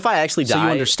good deal. What if I actually So die?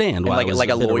 you understand and why like it was like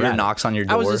a a bit lawyer erratic. knocks on your I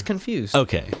door? was just confused.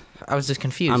 Okay. I was just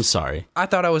confused. I'm sorry. I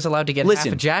thought I was allowed to get half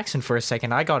Listen. of Jackson for a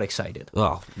second. I got excited.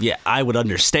 Well, yeah, I would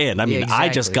understand. I mean, I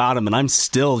just exactly. got him, and I'm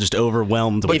still just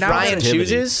overwhelmed with If Ryan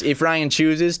positivity. if Ryan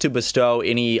chooses to bestow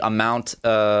any amount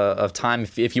of time,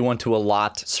 if you want to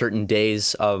allot certain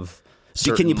days of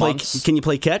certain Can you play? months, Can you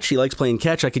play catch? He likes playing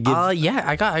catch. I could give. Yeah,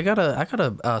 I got a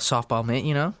softball mitt.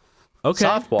 You know. okay,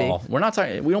 softball. We're not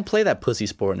talking. We don't play that pussy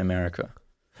sport in America.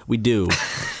 we do.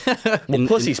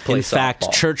 Pussies play In fact,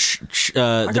 softball. church.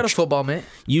 I got a football mitt.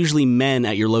 Usually, men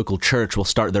at your local church will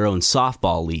start their own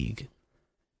softball league.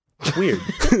 It's weird,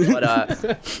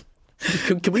 but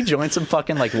can we join some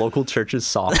fucking local churches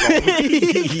softball?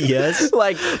 Yes,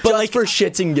 but just for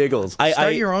shits and giggles.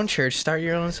 Start your own church. Start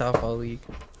your own softball league.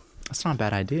 That's not a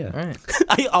bad idea. All right.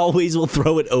 I always will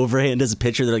throw it overhand as a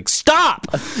pitcher. They're like, "Stop!"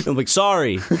 I'm like,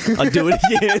 "Sorry, I'll do it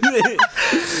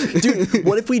again." Dude,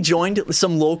 what if we joined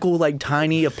some local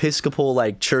tiny Episcopal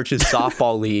churches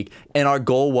softball league, and our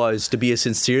goal was to be as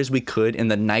sincere as we could and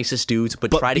the nicest dudes,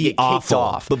 but try to be get kicked awful.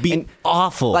 off. But be And,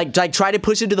 awful. try to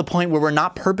push it to the point where we're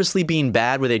not purposely being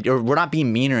bad with it, or we're not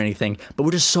being mean or anything, but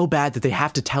we're just so bad that they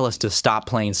have to tell us to stop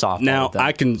playing softball. Now with them.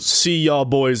 I can see y'all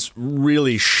boys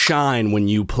really shine when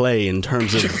you play in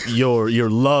terms of your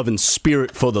love and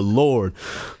spirit for the Lord,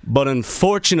 but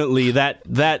unfortunately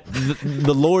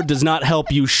the Lord does not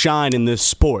help you shine in this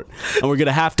sport, and we're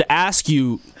gonna have to ask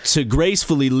you to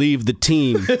gracefully leave the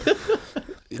team.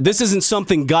 This isn't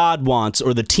something God wants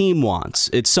or the team wants.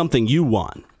 It's something you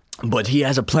want. But he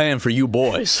has a plan for you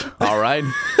boys. All right.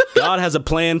 God has a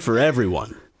plan for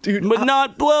everyone, Dude, but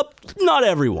not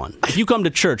everyone. If you come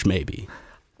to church, maybe.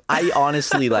 I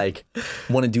honestly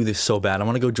want to do this so bad. I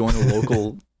want to go join the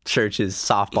local church's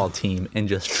softball team and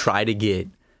just try to get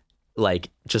like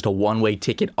just a one-way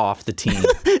ticket off the team.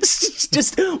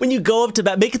 Just when you go up to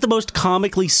bat, make it the most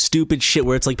comically stupid shit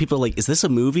where it's like people are like, is this a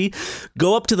movie?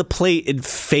 Go up to the plate and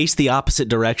face the opposite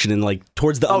direction and like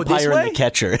towards the umpire and the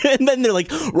catcher. And then they're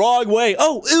like, wrong way.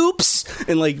 Oh, oops.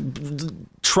 And like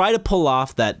try to pull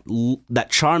off that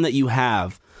charm that you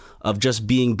have of just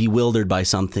being bewildered by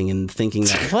something and thinking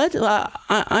that, what?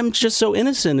 I'm just so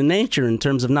innocent in nature in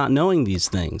terms of not knowing these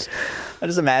things. I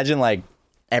just imagine like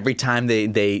every time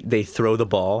they throw the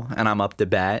ball and I'm up to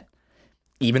bat,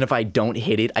 even if I don't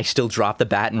hit it, I still drop the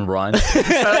bat and run. Start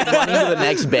like running to the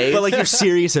next base. But like you're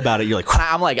serious about it. You're like,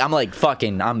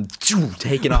 I'm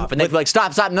taking off. And they're like,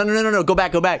 stop, no, go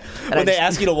back. And when they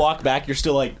ask you to walk back, you're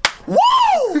still like, woo!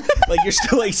 Like you're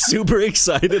still like super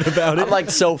excited about it. I'm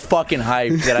like so fucking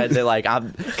hyped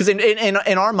that because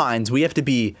in our minds we have to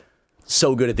be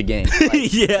so good at the game.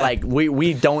 Like, yeah. Like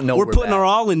we don't know we're putting bad. our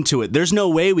all into it. There's no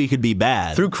way we could be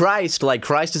bad. Through Christ, like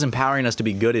Christ is empowering us to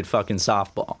be good at fucking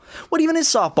softball. What even is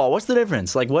softball? What's the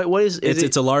difference? Like what is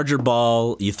it's a larger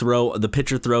ball. The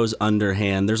pitcher throws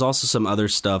underhand. There's also some other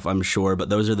stuff, I'm sure, but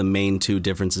those are the main two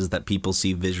differences that people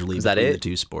see visually between the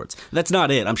two sports. That's not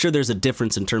it. I'm sure there's a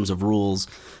difference in terms of rules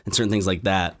and certain things like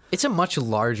that. It's a much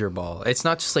larger ball. It's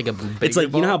not just like a bigger It's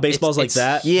like, ball. you know how baseball's like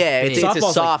that? Yeah, it's a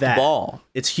Softball's soft like that. ball.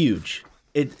 It's huge.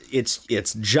 It's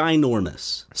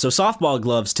ginormous. So softball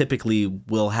gloves typically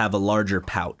will have a larger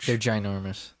pouch. They're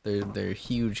ginormous. They're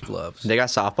huge gloves. They got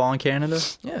softball in Canada?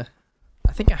 Yeah.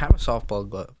 I think I have a softball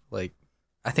glove. Like,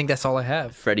 I think that's all I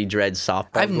have. Freddie Dredd's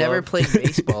softball I've glove? never played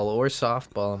baseball or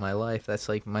softball in my life. That's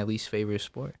like my least favorite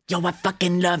sport. Yo, I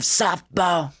fucking love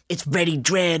softball. It's Freddie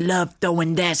Dredd, love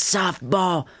throwing that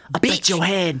softball. I bet your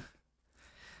head.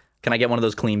 Can I get one of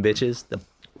those clean bitches?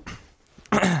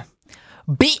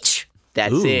 Bitch!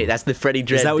 That's Ooh. it. That's the Freddie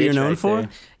Dredd. Is that what you're bitch known right for? there.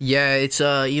 Yeah, it's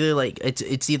either like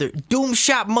it's either Doom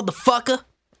Shop motherfucker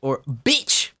or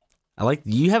bitch. I like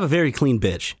you have a very clean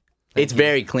bitch. It's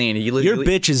very clean. Your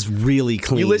bitch is really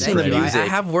clean. You listen to Freddie. the I music.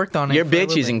 have worked on it. Your for a bitch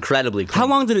little is bit. incredibly clean. How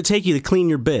long did it take you to clean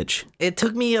your bitch? It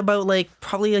took me about like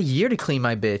probably a year to clean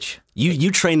my bitch.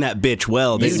 You trained that bitch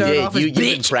well. It didn't you? started did. off as You've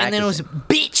been bitch, and then it was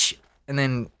bitch, and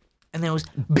then it was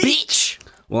bitch.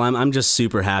 Well, I'm just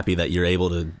super happy that you're able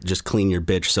to just clean your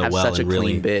bitch so Have well such a and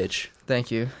really. clean bitch.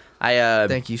 Thank you.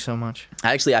 Thank you so much.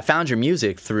 I found your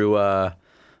music through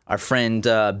our friend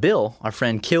Bill, our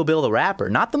friend Kill Bill the rapper,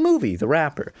 not the movie, the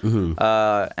rapper. Mm-hmm.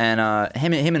 And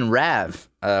him and Rav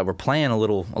were playing a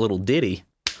little ditty,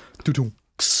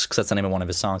 because that's the name of one of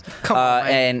his songs. Come on,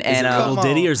 man. Is it Little Come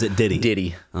Diddy on. or is it Diddy?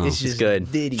 Diddy. It's It's just good.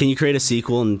 Diddy. Can you create a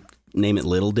sequel and name it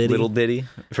Little Diddy? Little Diddy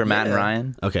for Matt and Yeah.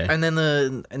 Ryan. Okay. And then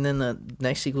the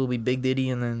next sequel will be Big Diddy,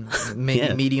 and then maybe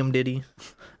Yeah. Medium Diddy.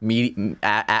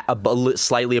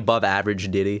 Slightly above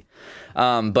average Diddy.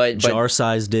 But Jar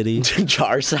size Diddy.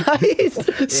 jar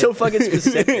size? So fucking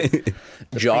specific.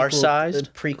 Jar sized? The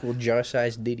prequel Jar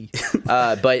Sized Diddy.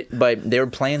 But they were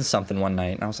playing something one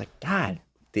night, and I was like, God,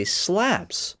 this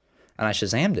slaps. And I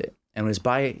Shazammed it. And it was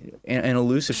by an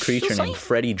elusive creature named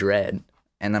Freddie Dredd.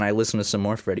 And then I listened to some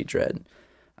more Freddie Dredd.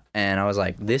 And I was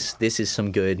like, this is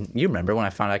some good. You remember when I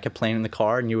found out I kept playing in the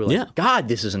car, and you were like, Yeah. God,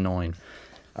 this is annoying.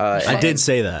 I did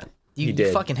say that. You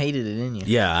did. fucking hated it, didn't you?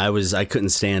 Yeah, I couldn't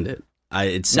stand it.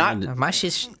 It sounded. My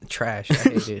shit's trash. I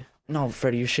hate it. No,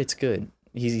 Freddie, your shit's good.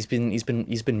 He's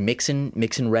been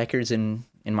mixing records in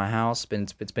my house.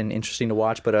 It's been interesting to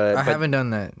watch. But I haven't done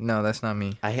that. No, that's not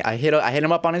me. I hit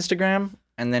him up on Instagram,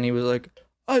 and then he was like,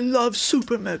 I love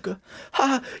Super Mega.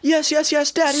 Ha, yes,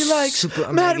 Daddy likes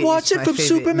Super Matt Mega Watson is my from favorite.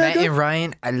 Super Matt Mega. and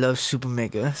Ryan, I love Super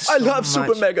Mega. I love Super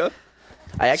much. Mega.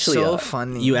 I actually so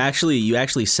funny. You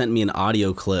actually sent me an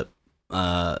audio clip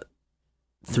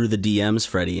through the DMs,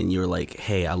 Freddie, and you were like,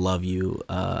 "Hey, I love you.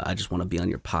 I just want to be on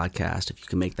your podcast. If you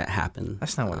can make that happen."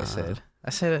 That's not what I said. I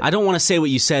said I don't want to say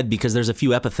what you said because there's a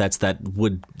few epithets that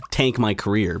would tank my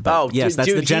career. But yes, that's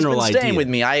dude, the general he's been staying idea. with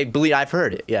me. I believe I've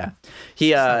heard it. Yeah, he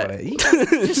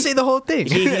just say the whole thing.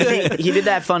 he did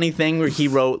that funny thing where he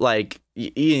wrote like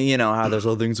you know how there's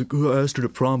all things like I asked her to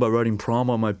prom by writing prom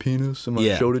on my penis and I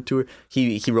Yeah. showed it to her.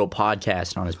 He wrote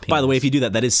podcast on his penis. By the way, if you do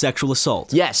that, that is sexual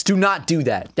assault. yes, do not do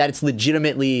that. That it's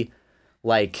legitimately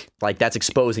like that's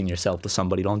exposing yourself to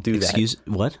somebody. Don't do that. Excuse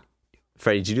what?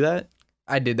 Freddie, did you do that?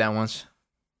 I did that once.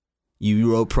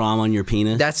 You wrote prom on your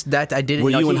penis? I did it.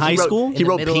 Were you in he high wrote- school? in He the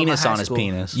wrote middle of my penis high on his school.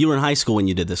 penis. You were in high school when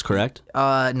you did this, correct? No,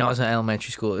 I was in elementary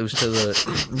school. It was to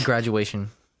the graduation.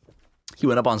 He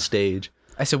went up on stage.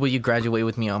 I said, "Will you graduate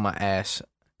with me on my ass?"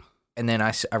 And then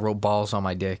I wrote balls on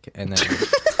my dick, and then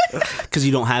Because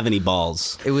you don't have any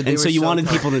balls. They and were so you so wanted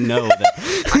tiny. people to know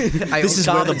that this is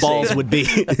where the balls would be.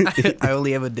 I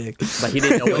only have a dick. But he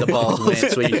didn't know where the balls went,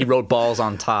 so he wrote balls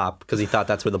on top because he thought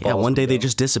that's where the balls. Yeah, one day would they go.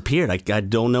 just disappeared. I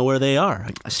don't know where they are.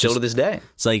 Still to this day,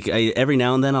 It's like every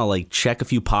now and then I'll like check a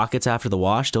few pockets after the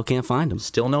wash. Still can't find them.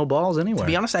 still no balls anywhere. To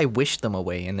be honest, I wished them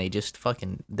away, and they just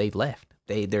they left.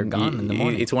 They're gone in the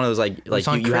morning. It's one of those like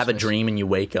on you have a Christmas. dream and you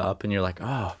wake up and you're like,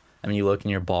 oh. I mean, you look and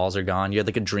your balls are gone. You had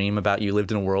like a dream about you lived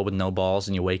in a world with no balls,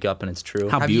 and you wake up and it's true.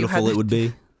 How Have you beautiful had it would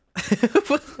be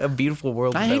A beautiful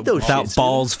world. I hate without those balls. without shits,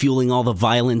 balls fueling all the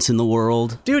violence in the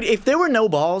world. Dude, if there were no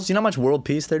balls, you know how much world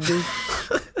peace there'd be?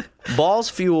 Balls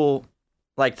fuel,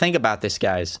 like, think about this,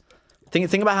 guys.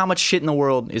 Think about how much shit in the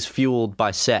world is fueled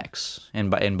by sex and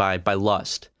by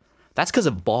lust. That's because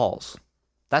of balls.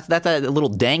 That's a little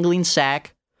dangling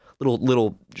sack,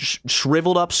 little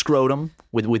shriveled up scrotum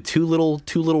with two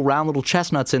little round little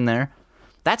chestnuts in there.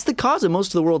 That's the cause of most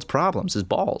of the world's problems is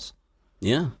balls.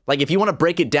 Yeah. Like, if you want to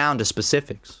break it down to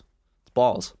specifics, it's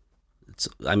balls.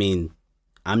 I mean,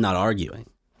 I'm not arguing.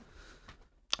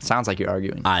 Sounds like you're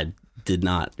arguing. I did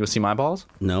not. You want to see my balls?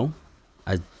 No.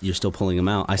 You're still pulling them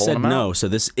out. I Pulling said them out? no, so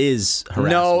this is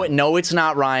harassment. No, it's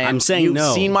not, Ryan. I'm saying You've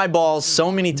no. seen my balls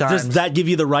so many times. Does that give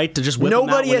you the right to just whip them out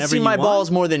Nobody whenever has seen you my want? balls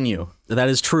more than you. That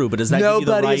is true, but does that give you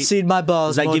the right? my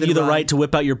balls. Does that give you the right to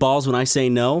whip out your balls when I say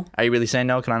no? Are you really saying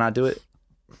no? Can I not do it?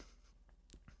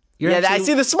 You're I actually-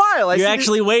 see the smile. You're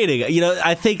actually waiting. You know,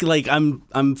 I think like I'm.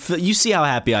 You see how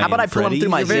happy I am. How about I pull 'em Freddie? through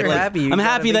my You're zipper? very happy. You I'm got a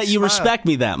happy big that you smile. respect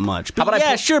me that much. But about I yeah,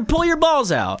 pull- sure, pull your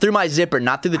balls out. through my zipper,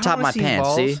 not through the top of wanna my see pants.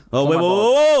 balls. See? Oh Pull wait, my whoa,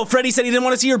 balls. whoa, whoa! Freddie said he didn't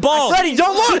want to see your balls. Freddie,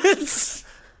 don't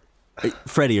look.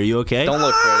 Freddie, are you okay? Don't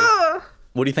look, Freddie.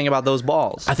 What do you think about those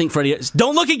balls? I think Freddie.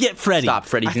 Don't look again, Freddie. Stop,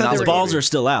 Freddie. Do thought not they His look were- at balls me. are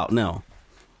still out. No.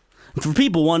 For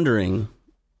people wondering,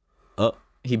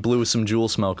 He blew some jewel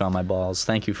smoke on my balls.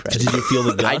 Thank you, Freddie. did you feel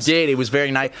the I dust? did. It was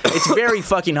very nice. It's very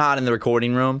fucking hot in the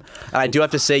recording room. And I do have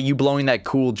to say, you blowing that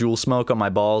cool jewel smoke on my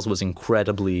balls was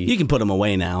incredibly... You can put them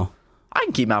away now. I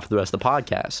can keep them out for the rest of the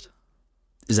podcast.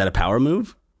 Is that a power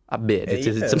move? A bit. It's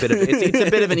a bit of it's a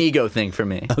bit of an ego thing for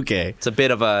me. Okay. It's a bit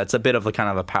of a kind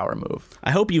of a power move. I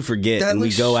hope you forget That and we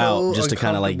looks go so out just to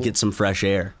kind of like uncomfortable. get some fresh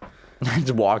air.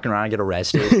 Just walking around, I get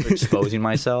arrested for exposing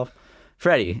myself.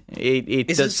 Freddie,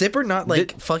 Is the zipper not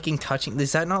like fucking touching?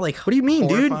 Is that not like? What do you mean,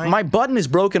 dude? horrifying? My button is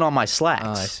broken on my slacks.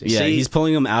 Oh, I see. Yeah, See? he's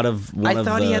pulling them out of one I of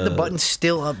thought he had the button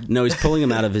still up. No, he's pulling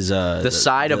them out of his the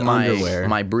side of my underwear.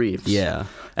 my briefs. Yeah.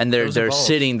 and Those are they're balls.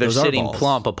 sitting Those are balls.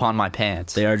 plump upon my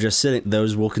pants. They are just sitting.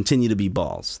 Those will continue to be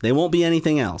balls. They won't be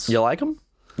anything else. You like them?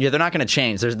 Yeah, they're not going to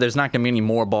change. There's not going to be any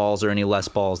more balls or any less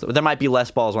balls. There might be less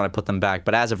balls when I put them back,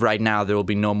 but as of right now, there will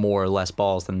be no more or less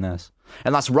balls than this.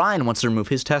 Unless Ryan wants to remove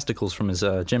his testicles from his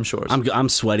gym shorts. I'm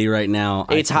sweaty right now.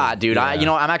 It's hot, dude. Yeah.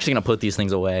 I'm actually going to put these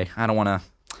things away. I don't want to.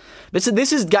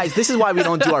 This is guys. This is why we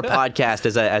don't do our podcast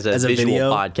as a visual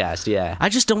video? podcast. Yeah, I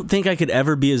just don't think I could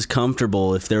ever be as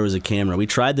comfortable if there was a camera. We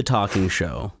tried the talking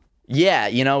show. yeah.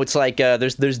 You know, it's like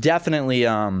there's definitely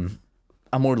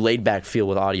a more laid back feel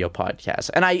with audio podcasts,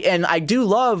 and I do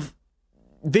love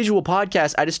visual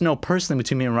podcasts. I just know personally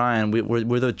between me and Ryan,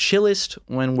 we're the chillest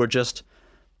when we're just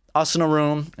us in a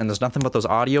room and there's nothing but those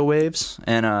audio waves.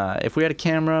 And if we had a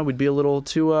camera, we'd be a little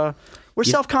too. We're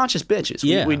self-conscious bitches.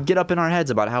 Yeah. We'd get up in our heads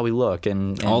about how we look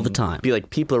and All the time. Be like,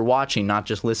 people are watching, not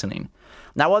just listening.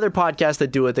 Now, other podcasts that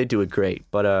do it, they do it great.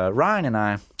 But Ryan and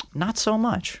I, not so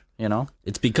much. You know,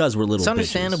 It's because we're little. It's bitches.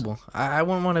 understandable. I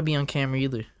wouldn't want to be on camera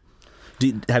either.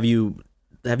 Have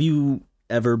you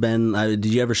ever been? Did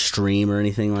you ever stream or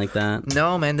anything like that?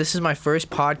 No, man, this is my first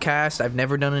podcast. I've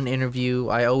never done an interview.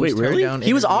 I always Wait, turn really? down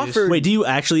He was interviews. offered- Wait, do you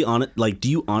actually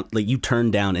you turn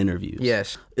down interviews?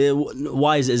 Yes.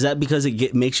 Why is that? Because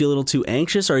it makes you a little too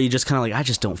anxious, or are you just kind of like, I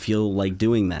just don't feel like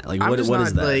doing that? Like, I'm what just what not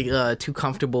is that? like too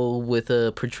comfortable with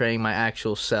portraying my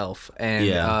actual self, and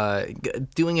Yeah.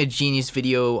 doing a Genius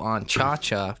video on Cha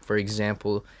Cha, for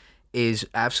example, is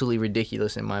absolutely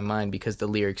ridiculous in my mind because the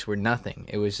lyrics were nothing.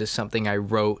 It was just something I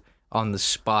wrote on the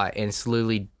spot, and it's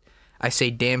literally, I say,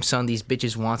 "Damn son, these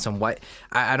bitches want some white."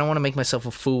 I don't want to make myself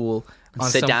a fool. On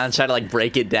sit some down and try to like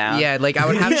break it down. Yeah, like I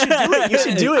would have to do it. You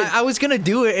should do it. I was gonna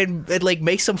do it and like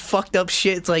make some fucked up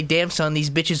shit. It's like, damn son, these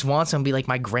bitches want some. Be like,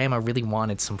 my grandma really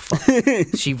wanted some fuck.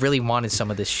 She really wanted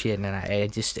some of this shit, and I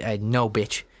no,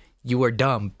 bitch, you are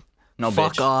dumb. No,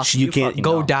 fuck bitch. off. You can't fucking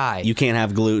go dumb. die. You can't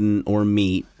have gluten or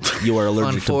meat. You are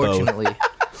allergic to both. Unfortunately,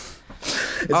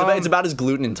 It's about his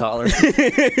gluten intolerance.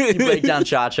 You break down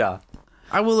Cha-Cha.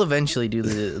 I will eventually do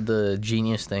the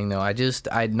Genius thing though. I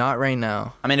not right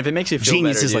now. I mean, if it makes you feel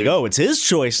Genius better, is like, dude. oh, it's his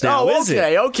choice now, Oh, is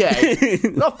it? okay.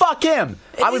 No, fuck him.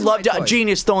 I would is love my choice.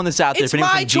 Genius throwing this out there. It's if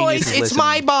anyone my from Genius choice. is It's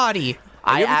my listening. body.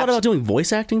 Have you ever thought about doing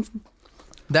voice acting?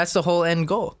 That's the whole end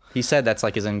goal. He said that's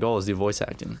like his end goal is do voice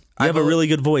acting. You have a really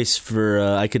good voice for.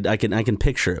 I can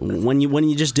picture it when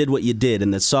you just did what you did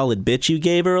and the solid bitch you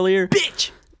gave earlier.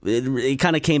 Bitch. It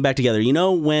kind of came back together. You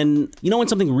know when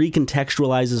something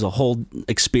recontextualizes a whole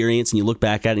experience and you look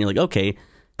back at it and you're like, okay,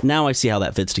 now I see how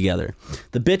that fits together.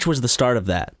 The bitch was the start of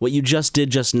that. What you just did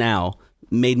just now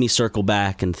made me circle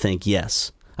back and think,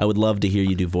 yes, I would love to hear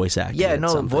you do voice acting. Yeah,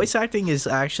 no, voice acting is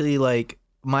actually like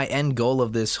my end goal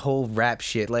of this whole rap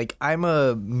shit. Like I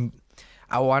want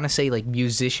to say like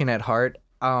musician at heart.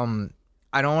 I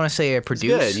don't want to say I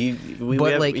produce. Good.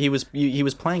 He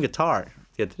was playing guitar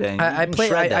the other day.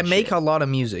 I make a lot of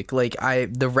music. Like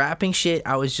the rapping shit.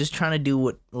 I was just trying to do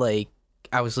what like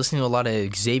I was listening to a lot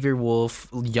of Xavier Wolf,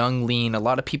 Young Lean, a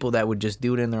lot of people that would just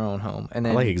do it in their own home. And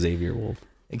then I like Xavier Wolf.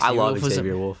 I love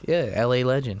Xavier Wolf. Yeah, LA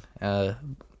legend.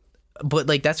 But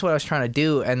like that's what I was trying to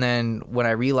do, and then when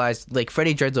I realized like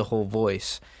Freddie Dread's a whole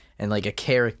voice and like a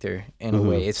character in a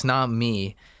way. It's not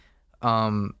me.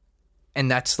 And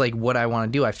that's like what I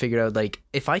want to do. I figured out like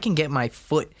if I can get my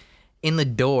foot in the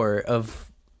door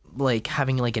of like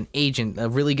having like an agent, a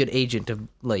really good agent to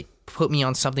like put me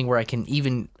on something where I can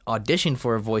even audition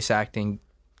for a voice acting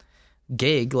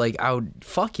gig, like I would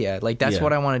fuck yeah. Like that's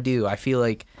what I want to do. I feel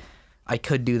like I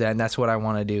could do that, and that's what I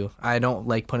want to do. I don't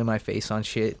like putting my face on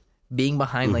shit. Being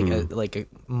behind like a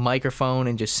microphone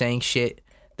and just saying shit,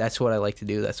 that's what I like to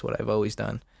do. That's what I've always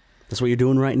done. That's what you're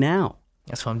doing right now.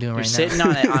 That's what I'm doing right now. You're sitting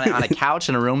on a couch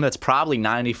in a room that's probably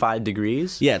 95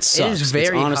 degrees. Yeah, it sucks. It is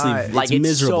very honestly hot. Like, it's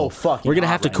miserable. So fucking We're gonna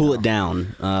hot have to right cool now. it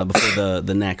down before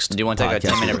the next. Do you want to take a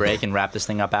podcast. 10-minute break and wrap this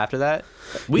thing up after that?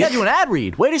 We got to do an ad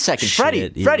read. Wait a second,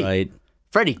 Shit, you're Freddie, right.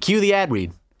 Freddie, cue the ad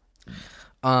read.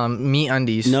 Me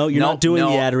undies. No, you're not doing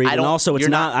the ad read, and also it's you're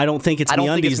not. I don't think it's I don't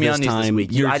me think undies it's this MeUndies time. this week.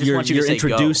 You're I just want you to say go.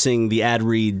 introducing the ad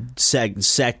read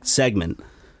segment,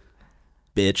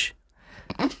 bitch.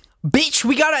 Bitch,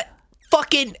 we got a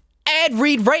fucking ad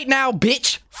read right now,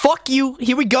 bitch. Fuck you.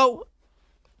 Here we go.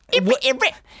 Is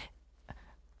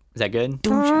that good?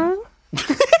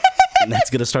 And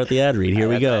that's gonna start the ad read. Here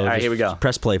we go. All right, here we go.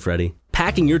 Press play, Freddie.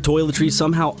 Packing your toiletries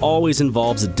somehow always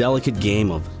involves a delicate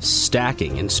game of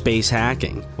stacking and space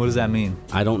hacking. What does that mean?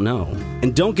 I don't know.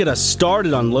 And don't get us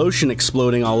started on lotion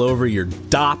exploding all over your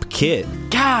DOP kit.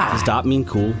 God. Does DOP mean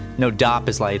cool? No, DOP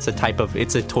is like it's a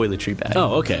toiletry bag.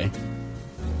 Oh, okay.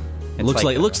 It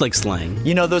looks like slang.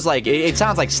 You know those like it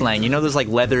sounds like slang. You know those like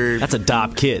leather. That's a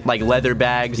DOP kit. Like leather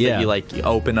bags Yeah. that you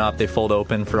open up, they fold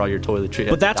open for all your toiletry.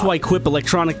 But that's why Quip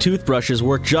electronic toothbrushes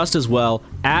work just as well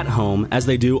at home as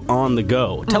they do on the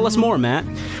go. Tell us more, Matt.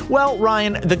 Well,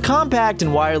 Ryan, the compact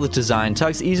and wireless design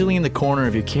tucks easily in the corner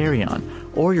of your carry-on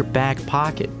or your back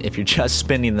pocket if you're just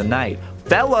spending the night.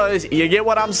 Fellas, you get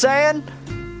what I'm saying?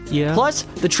 Yeah. Plus,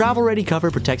 the travel-ready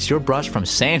cover protects your brush from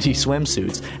sandy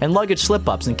swimsuits and luggage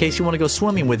slip-ups in case you want to go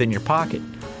swimming within your pocket.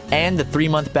 And the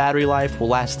 3-month battery life will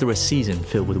last through a season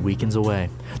filled with weekends away.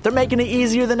 They're making it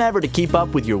easier than ever to keep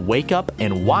up with your wake-up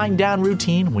and wind-down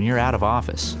routine when you're out of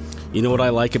office. You know what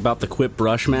I like about the Quip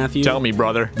brush, Matthew? Tell me,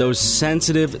 brother. Those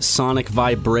sensitive sonic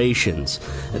vibrations.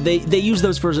 They use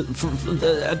those for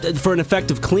an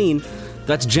effective clean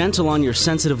that's gentle on your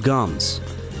sensitive gums.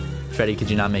 Freddie, could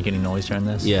you not make any noise during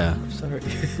this? Yeah. Sorry.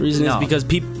 The reason is because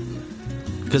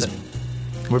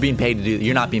we're being paid to do.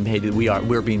 You're not being paid to.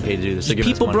 We're being paid to do this. So give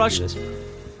us money to do this.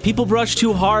 People brush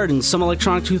too hard, and some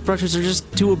electronic toothbrushes are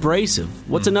just too abrasive.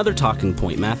 What's another talking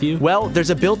point, Matthew? Well, there's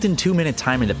a built-in 2-minute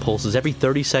timer that pulses every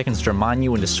 30 seconds to remind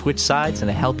you when to switch sides and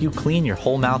to help you clean your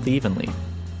whole mouth evenly.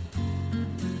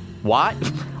 What?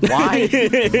 Why?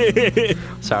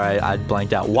 Sorry, I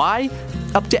blanked out. Why?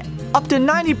 Up to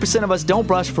 90% of us don't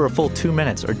brush for a full 2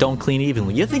 minutes or don't clean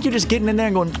evenly. You think you're just getting in there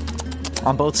and going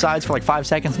on both sides for like 5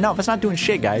 seconds? No, that's not doing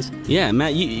shit, guys. Yeah,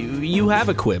 Matt, you have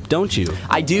a Quip, don't you?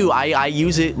 I do. I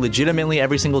use it legitimately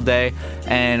every single day.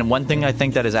 And one thing I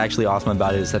think that is actually awesome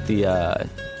about it is that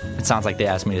it sounds like they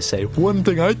asked me to say, one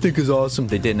thing I think is awesome.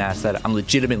 They didn't ask that. I'm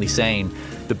legitimately saying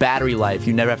the battery life,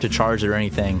 you never have to charge it or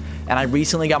anything. And I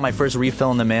recently got my first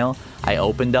refill in the mail. I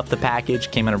opened up the package,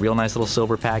 came in a real nice little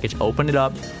silver package, opened it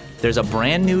up. There's a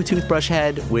brand new toothbrush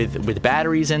head with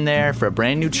batteries in there for a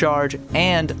brand new charge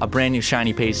and a brand new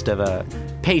shiny paste of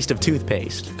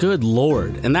toothpaste. Good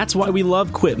Lord. And that's why we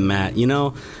love Quip, Matt, you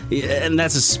know? And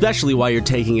that's especially why you're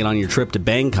taking it on your trip to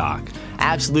Bangkok.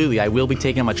 Absolutely, I will be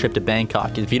taking my trip to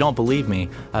Bangkok. If you don't believe me,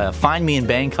 find me in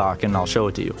Bangkok and I'll show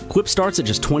it to you. Quip starts at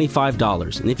just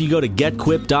 $25. And if you go to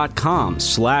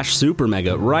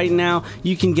getquip.com/supermega right now,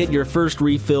 you can get your first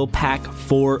refill pack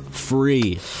for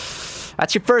free.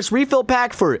 That's your first refill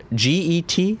pack for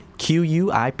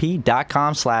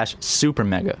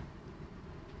getquip.com/supermega.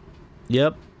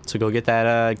 Yep. So go get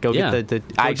that. Go Yeah. get the. Go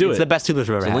I, do it's it. the best toothbrush I've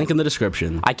ever There's a had. link in the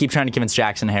description. I keep trying to convince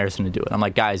Jackson Harrison to do it. I'm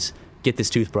like, guys, get this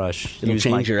toothbrush. It'll use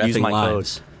change my, your use effing my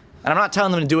lives. code. And I'm not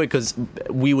telling them to do it because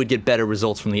we would get better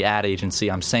results from the ad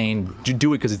agency. I'm saying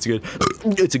do it because it's good.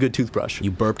 It's a good toothbrush. You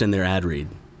burped in their ad read.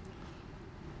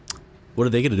 What are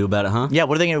they going to do about it, huh? Yeah.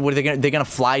 What are they gonna? What are they gonna? They're gonna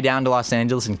fly down to Los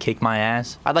Angeles and kick my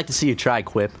ass. I'd like to see you try,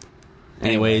 Quip.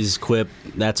 Anyways, Quip,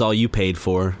 that's all you paid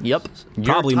for. Yep. Your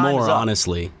Probably time more, is up.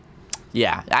 honestly.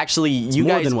 Yeah, actually, you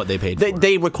more guys than what they paid for.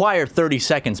 They require 30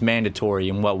 seconds mandatory,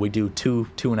 and what we do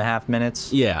 2.5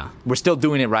 minutes. Yeah. We're still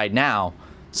doing it right now,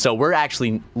 so we're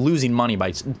actually losing money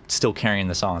by still carrying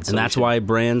this on. So And that's why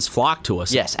brands flock to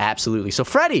us. Yes, absolutely. So,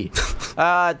 Freddie,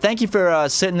 thank you for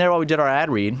sitting there while we did our ad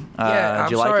read. Yeah,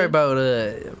 did you I'm sorry like it?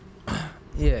 about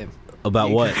yeah. About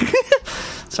what?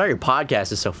 Sorry, your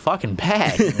podcast is so fucking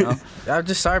bad. You know? I'm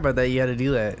just sorry about that. You had to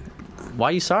do that. Why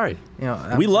are you sorry? You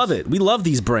know, We love it. We love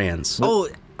these brands. Oh,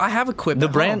 I have a Quip. The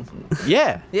at brand, home.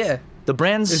 yeah, Yeah, the it's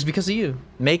brands because of you.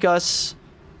 make us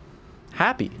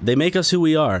happy. They make us who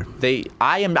we are.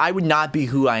 I would not be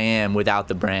who I am without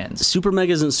the brands. Super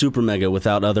Mega isn't Super Mega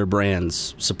without other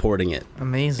brands supporting it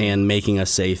Amazing. and making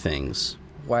us say things.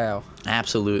 Wow.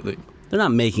 Absolutely. They're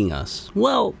not making us.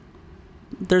 Well,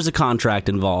 there's a contract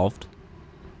involved.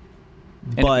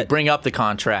 And if we But bring up the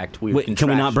contract, we wait, can can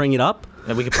we trash not bring it up? it.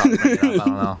 Yeah, we could probably bring it up. I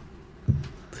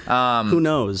don't know. Who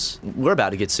knows? We're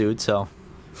about to get sued, so.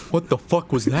 What the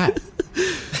fuck was that?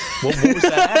 what was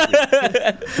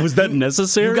that? Was that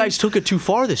necessary? You guys took it too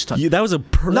far this time. That was a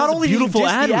Not only beautiful did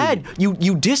you diss the ad. ad, you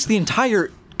dissed the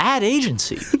entire ad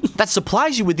agency that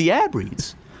supplies you with the ad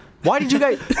reads. Why did you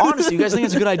guys? Honestly, you guys think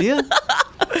it's a good idea?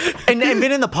 And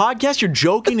then in the podcast, you're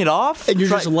joking it off, And you're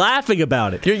just laughing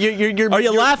about it. You're Are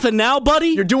you laughing now, buddy?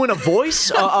 You're doing a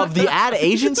voice of the ad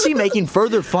agency, making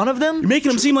further fun of them. You're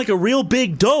making him seem like a real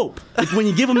big dope when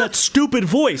you give him that stupid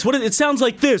voice. It sounds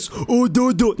like this. Oh,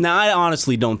 do. Now, I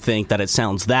honestly don't think that it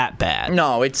sounds that bad.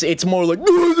 No, it's more like.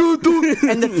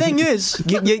 And the thing is,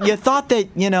 you thought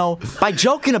that by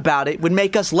joking about it would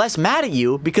make us less mad at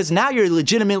you because now you're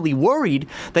legitimately worried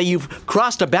that you've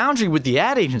crossed a boundary with the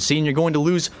ad agency and you're going to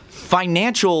lose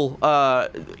financial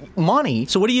money.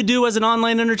 So what do you do as an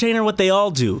online entertainer? What they all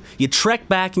do. You trek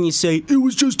back and you say, it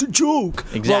was just a joke.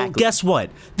 Exactly. Well, guess what?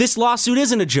 This lawsuit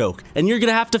isn't a joke, and you're going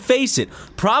to have to face it.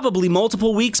 Probably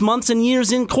multiple weeks, months, and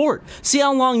years in court. See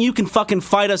how long you can fucking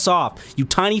fight us off, you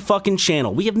tiny fucking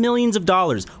channel. We have millions of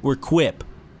dollars. We're Quip.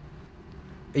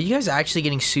 Are you guys actually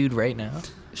getting sued right now?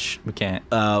 Shh, we can't.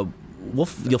 You'll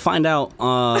find out.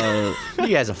 You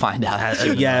guys will find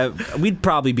out. Yeah, we'd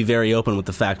probably be very open with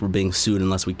the fact we're being sued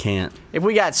unless we can't. If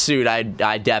we got sued, I'd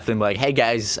definitely be like, hey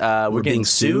guys, we're getting being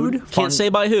sued. Can't Fun- say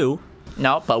by who.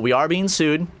 No, but we are being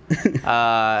sued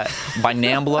by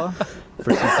NAMBLA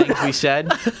for some things we said.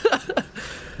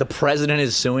 The president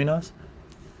is suing us.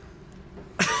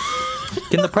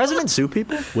 Can the president sue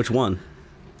people? Which one?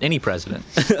 Any president.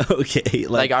 Okay,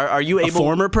 Like, are you a able?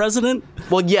 former president?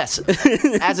 Well, yes.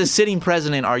 As a sitting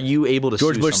president, are you able to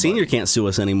George sue Bush somebody? Sr. can't sue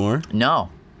us anymore. No.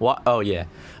 What? Oh yeah.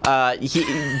 He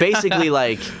basically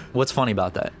like. What's funny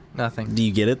about that? Nothing. Do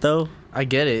you get it though? I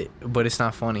get it, but it's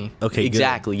not funny. Okay,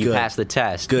 Exactly. Good. You Good. passed the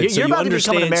test. Good. You're So you about to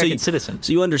become an understand. American citizen.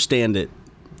 So you understand it.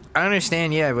 I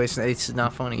understand, yeah, but it's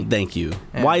not funny. Thank you.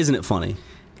 Yeah. Why isn't it funny?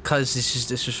 Because this is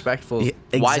disrespectful.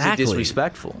 Why is it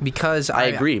disrespectful? Because I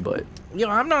agree, but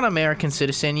I'm not an American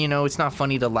citizen. It's not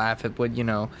funny to laugh at what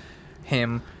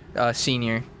him,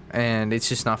 senior, and it's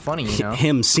just not funny.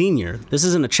 Him senior. This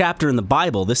isn't a chapter in the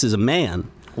Bible. This is a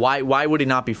man. why would it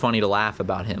not be funny to laugh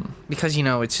about him? Because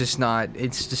it's just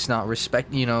not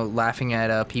respect. Laughing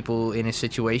at people in a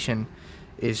situation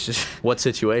is just What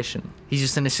situation? he's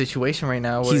just in a situation right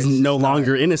now where He's it's no just not-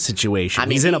 longer in a situation. I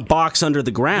mean, he's in a box under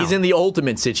the ground. He's in the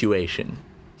ultimate situation.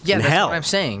 Yeah, in that's hell. what I'm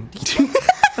saying.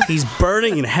 He's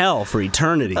burning in hell for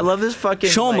eternity. I love this fucking.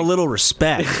 Show him a like, little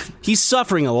respect. He's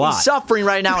suffering a lot. He's suffering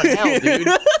right now in hell, dude.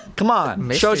 Come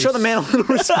on, show the man a little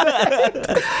respect.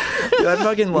 Dude, I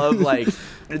fucking love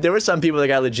There were some people that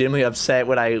got legitimately upset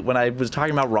when I was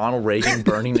talking about Ronald Reagan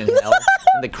burning in hell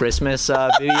in the Christmas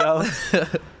video.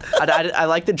 I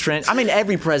like the trend. I mean,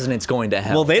 every president's going to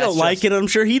hell. Well, they That's don't like just- it. I'm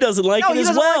sure he doesn't like No, it he as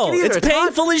doesn't like well. it either. It's It's hot.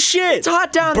 painful as shit. It's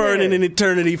hot down burning there. in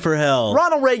eternity for hell.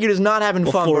 Ronald Reagan is not having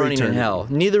fun Before burning in eternity. hell.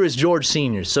 Neither is George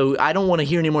Sr. So I don't want to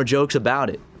hear any more jokes about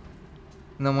it.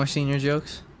 No more senior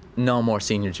jokes. No more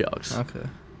senior jokes. Okay.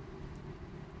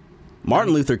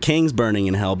 Martin Luther King's burning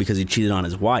in hell because he cheated on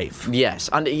his wife. Yes,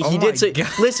 he Oh did my say. God.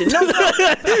 Listen, no,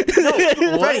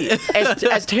 Freddie,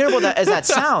 as terrible as that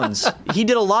sounds, he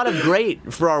did a lot of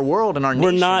great for our world and our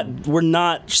nation. We're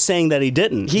not saying that he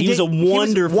didn't. He was a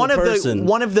wonderful person.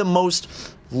 One of the most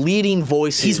leading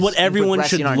voices. He's what in everyone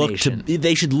should progressing our look nation. to.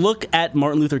 They should look at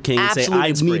Martin Luther King and Absolute say, I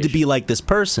need to be inspiration. like this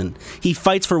person. He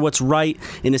fights for what's right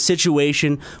in a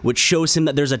situation which shows him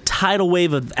that there's a tidal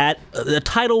wave of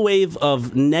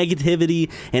negativity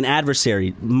and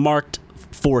adversary marked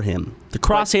for him. The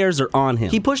crosshairs are on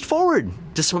him. He pushed forward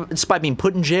despite being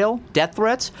put in jail, death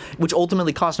threats, which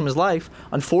ultimately cost him his life.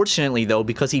 Unfortunately, though,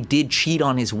 because he did cheat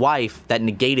on his wife, that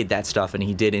negated that stuff, and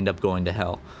he did end up going to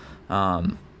hell.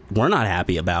 We're not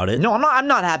happy about it. No, I'm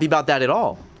not happy about that at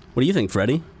all. What do you think,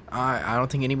 Freddie? I don't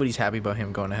think anybody's happy about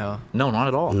him going to hell. No, not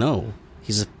at all. No.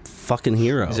 He's a fucking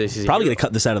hero. He's a Probably hero. going to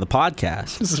cut this out of the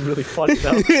podcast. This is really funny,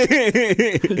 though.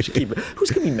 Who's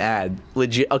going to be mad?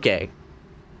 Legit. Okay.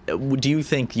 Do you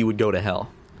think you would go to hell?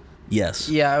 Yes.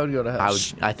 Yeah, I would go to hell.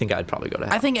 I think I'd probably go to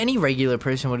hell. I think any regular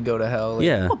person would go to hell. Like,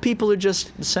 Yeah. Well, people are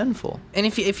just sinful. And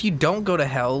if you don't go to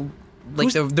hell,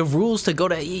 like the rules to go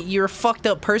to, you're a fucked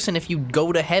up person if you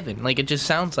go to heaven. Like, it just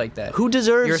sounds like that. Who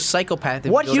deserves? You're a psychopath.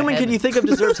 If What you go to human can heaven. you think of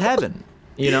deserves heaven?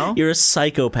 You know? You're a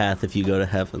psychopath if you go to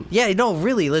heaven. Yeah, no,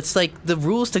 really. It's like the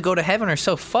rules to go to heaven are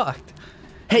so fucked.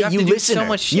 Hey, have you to do so listener,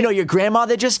 much you shit. know your grandma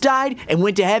that just died and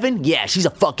went to heaven? Yeah, she's a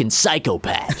fucking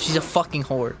psychopath. She's a fucking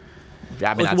whore.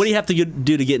 I mean, Like, what do you have to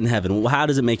do to get in heaven? How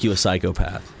does it make you a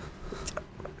psychopath?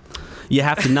 You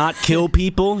have to not kill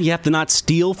people. You have to not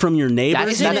steal from your neighbors. That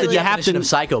is Isn't not it the like- definition of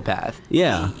psychopath.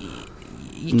 Yeah.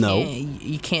 No.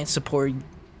 You can't support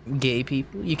gay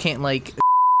people. You can't, like...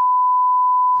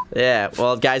 Yeah,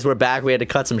 well, guys, we're back. We had to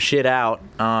cut some shit out.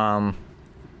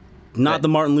 Not the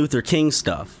Martin Luther King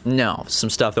stuff. No, some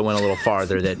stuff that went a little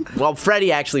farther that... Well,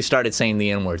 Freddie actually started saying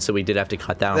the N-word, so we did have to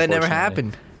cut that, That never unfortunately.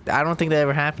 happened. I don't think that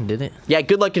ever happened, did it? Yeah,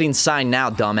 good luck getting signed now,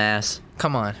 dumbass.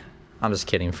 Come on. I'm just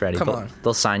kidding, Freddie. Come on.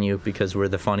 They'll sign you because we're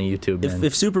the funny YouTube men.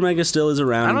 If Super Mega still is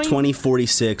around I in don't even-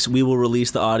 2046, we will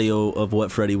release the audio of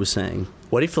what Freddie was saying.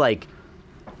 What if, like...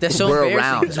 That's so We're embarrassing,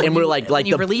 around, 'cause when and we're you- like when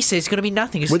you the- release it, it's gonna be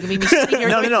nothing. It's gonna be me sitting here.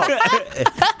 No, no,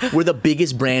 no. We're the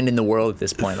biggest brand in the world at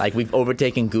this point. Like, we've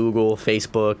overtaken Google,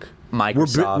 Facebook,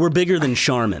 Microsoft. We're bigger than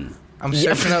Charmin. I'm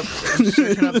searching up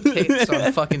tapes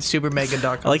on fucking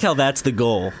supermega.com. I like how that's the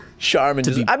goal. Charmin.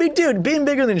 I mean, dude, being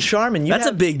bigger than Charmin, That's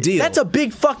a big deal. That's a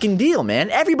big fucking deal,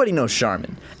 man. Everybody knows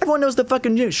Charmin. Everyone knows the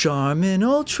fucking Charmin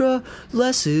Ultra.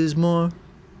 Less is more.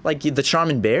 Like the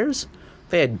Charmin Bears,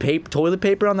 they had toilet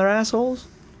paper on their assholes.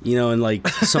 You know, and like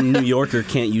some New Yorker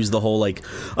can't use the whole like,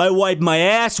 I wipe my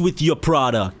ass with your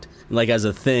product. Like as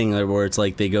a thing where it's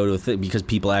like they go to a thing because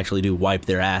people actually do wipe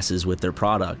their asses with their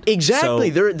product.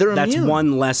 Exactly. So They're that's immune.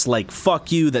 one less like fuck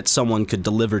you that someone could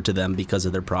deliver to them because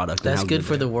of their product. and That's how good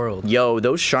for they the are. world. Yo,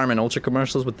 those Charmin Ultra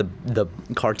commercials with the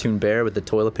cartoon bear with the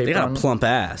toilet paper They got on a it. plump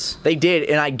ass. They did,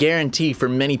 and I guarantee for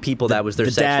many people that was their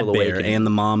The dad sexual bear awakening. and the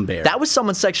mom bear. That was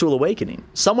someone's sexual awakening.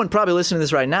 Someone probably listening to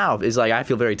this right now is like, I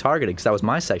feel very targeted because that was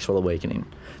my sexual awakening.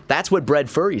 That's what bred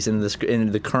furries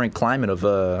in the current climate of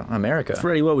America.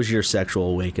 Freddie, what was your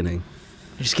sexual awakening?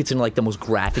 It just gets into like the most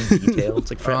graphic detail.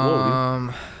 It's like, Fred, whoa,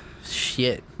 dude.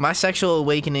 Shit. My sexual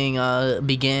awakening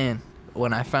began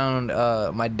when I found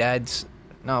my dad's.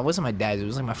 No, it wasn't my dad's. It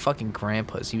was like my fucking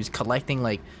grandpa's. He was collecting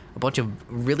like a bunch of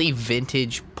really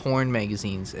vintage porn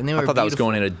magazines, and they were. I thought that was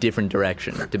beautiful. going in a different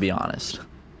direction, to be honest.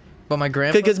 But my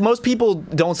grandpa. Because most people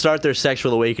don't start their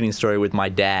sexual awakening story with my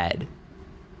dad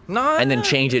No. and then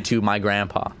change it to my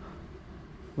grandpa.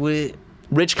 With,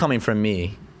 Rich coming from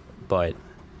me, but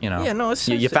you know, Yeah, no, it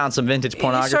you starts- found some vintage It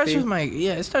starts pornography. with my.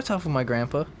 Yeah, it starts off with my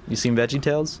grandpa. You seen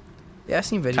VeggieTales? Yeah, I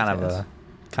seen VeggieTales.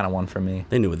 Kind of one for me.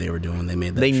 They knew what they were doing when they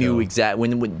made that They show. knew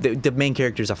exactly when the main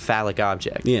character is a phallic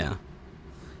object. Yeah.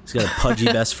 He's got a pudgy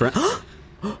best friend.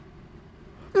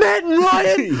 Matt and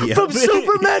Ryan Yep. from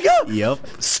Super Mega. Yep.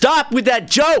 Stop with that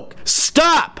joke.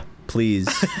 Stop. Please.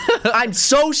 I'm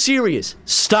so serious.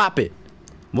 Stop it.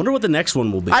 Wonder what the next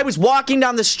one will be. I was walking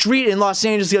down the street in Los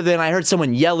Angeles the other day and I heard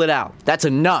someone yell it out. That's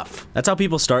enough. That's how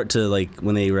people start to, like,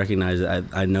 when they recognize it.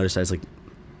 I noticed I was like,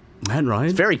 Matt and Ryan?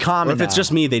 It's very common Or if it's now.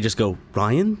 just me, they just go,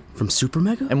 Ryan from Super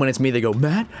Mega? And when it's me, they go,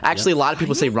 Matt? Actually, a lot of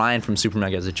people say Ryan from Super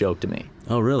Mega as a joke to me.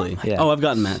 Oh, really? Yeah. Oh, I've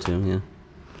gotten Matt too, yeah.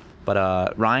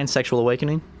 But Ryan, Sexual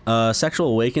Awakening? Sexual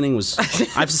Awakening was...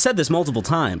 I've said this multiple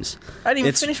times. I didn't even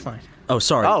It's- finish mine. Oh,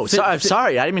 sorry. Oh, I'm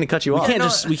sorry. I didn't mean to cut you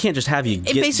off. We can't just have you It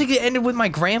get... basically ended with my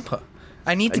grandpa.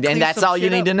 I need to. And clear that's some all you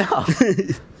shit need up. to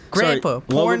know. Grandpa, Sorry,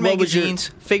 porn what was your-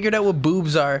 magazines, figured out what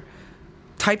boobs are,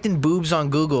 typed in boobs on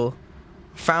Google,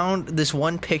 found this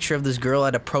one picture of this girl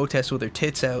at a protest with her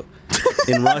tits out.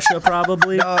 In Russia,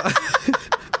 probably?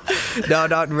 No,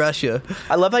 not in Russia.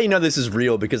 I love how you know this is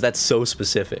real because that's so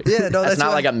specific. Yeah, no, that's not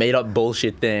why- like a made up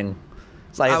bullshit thing.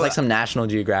 It's like I- some National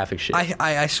Geographic shit.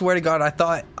 I swear to God,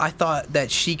 I thought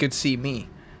that she could see me,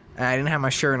 and I didn't have my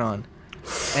shirt on.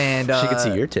 And She could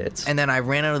see your tits. And then I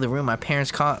ran out of the room. My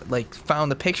parents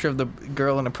found the picture of the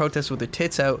girl in a protest with her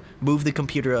tits out, moved the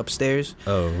computer upstairs.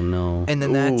 Oh no. And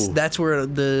then that's where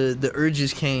the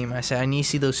urges came. I said, I need to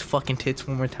see those fucking tits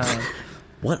one more time.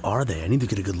 What are they? I need to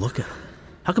get a good look at them.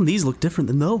 How come these look different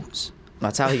than those?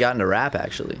 That's how he got into rap,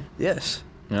 actually. Yes.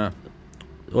 Yeah.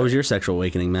 What was your sexual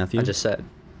awakening, Matthew? I just said.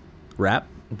 Rap?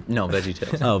 No,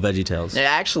 VeggieTales. Oh, VeggieTales. Yeah,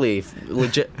 actually,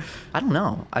 legit. I don't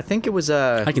know. I think it was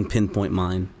I can pinpoint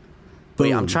mine. Wait,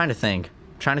 Boom. I'm trying to think.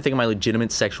 Of my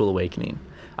legitimate sexual awakening.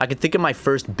 I could think of my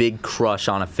first big crush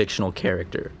on a fictional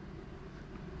character.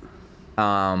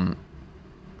 My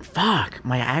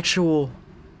actual.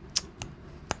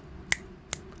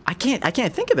 I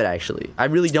can't think of it, actually. I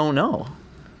really don't know.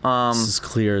 This is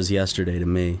clear as yesterday to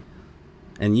me.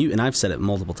 And I've said it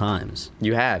multiple times.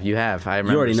 You have. I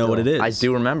remember. You already know what it is. I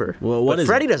do remember. Well, what but is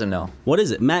Freddie it? doesn't know. What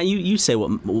is it? Matt, you say what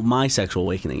my sexual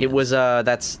awakening It is. was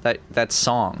that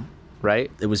song, right?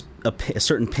 It was a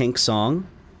certain Pink song.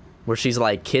 Where she's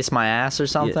like, "Kiss my ass" or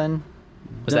something.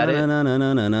 Was that it?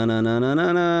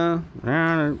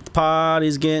 The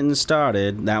party's getting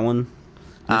started. That one.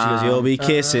 And she goes, "You'll be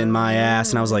kissing my ass,"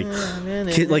 and I was like,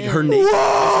 like her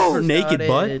naked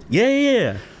butt.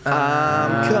 Yeah.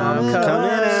 I'm coming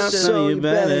out, so you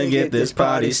better get this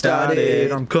party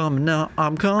started. I'm coming out.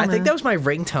 I'm coming. I think that was my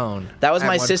ringtone. That was at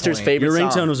my one sister's point. favorite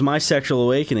Your song. ringtone was my sexual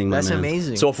awakening, my That's man.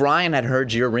 amazing. So if Ryan had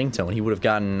heard your ringtone, he would have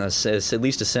gotten at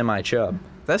least a semi-chub.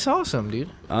 That's awesome, dude.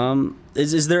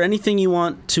 Is there anything you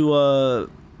want to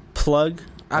plug?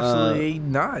 Absolutely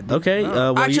not. dude. Okay.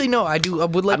 No. Well, Actually, no. I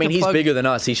would like. I mean, to he's plug, bigger than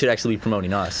us. He should actually be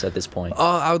promoting us at this point.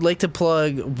 I would like to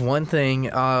plug one thing.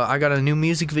 I got a new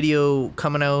music video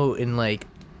coming out in like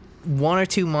 1 or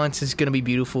 2 months. It's gonna be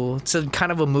beautiful. It's kind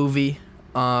of a movie.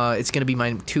 It's gonna be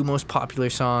my 2 most popular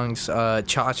songs, Cha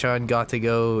Cha and Got to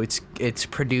Go. It's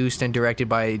produced and directed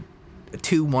by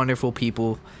 2 wonderful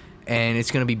people, and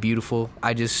it's gonna be beautiful.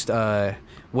 I just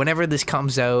whenever this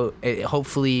comes out,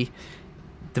 hopefully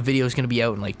the video is gonna be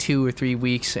out in like 2 or 3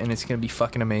 weeks, and it's gonna be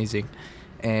fucking amazing.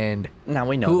 And Now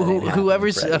we know. that ain't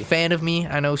whoever's happening, a Freddie. fan of me,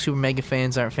 I know super mega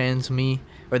fans aren't fans of me,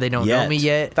 or they don't know me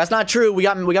yet. That's not true. We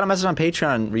got a message on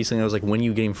Patreon recently. It was like, "When are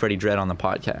you getting Freddie Dredd on the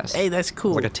podcast?" Hey, that's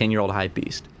cool. It's like a 10-year-old hype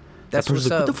beast. That's That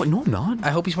person's what's like, up. "What the fuck? No, I'm not."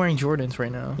 I hope he's wearing Jordans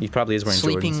right now. He probably is wearing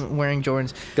Sleeping Jordans. wearing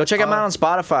Jordans. Go check him out on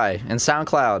Spotify and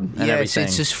SoundCloud and Yeah, everything.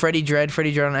 it's just Freddie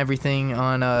Dredd on everything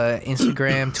on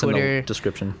Instagram, It's in the Twitter.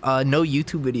 description. No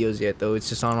YouTube videos yet though. It's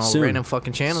just on all Soon. random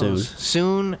fucking channels.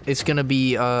 Soon it's gonna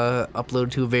be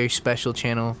uploaded to a very special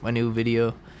channel, a new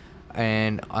video,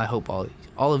 and I hope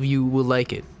all of you will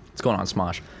like it. What's going on,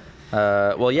 Smosh?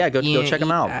 Well, yeah, go check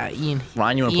him out. Ian,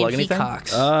 Ryan, you wanna plug anything?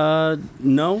 Peacocks.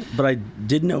 No, but I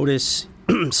did notice.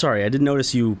 Sorry, I did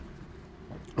notice you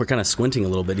were kind of squinting a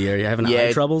little bit here. Are you having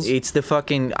eye troubles? It's the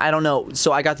fucking. I don't know.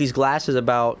 So I got these glasses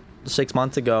about 6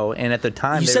 months ago, and at the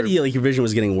time you they said were, your vision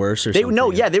was getting worse or they something.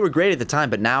 no, yeah, they were great at the time,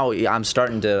 but now I'm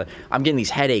getting these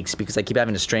headaches because I keep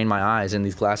having to strain my eyes, and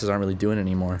these glasses aren't really doing it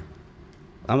anymore.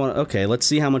 Okay, let's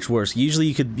see how much worse. Usually,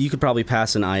 you could probably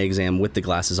pass an eye exam with the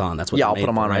glasses on. That's what. Yeah, they're I'll made put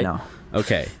them for, on right now.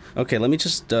 Okay. Let me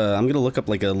just. I'm gonna look up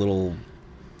like a little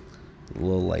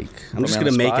like. I'm me just on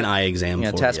gonna the make spot? an eye exam You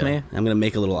for gonna test you. me? I'm gonna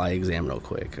make a little eye exam real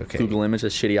quick. Okay. Google image a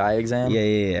shitty eye exam.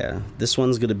 Yeah. This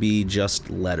one's gonna be just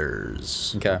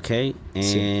letters. Okay.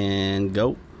 And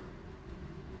go.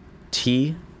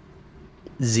 T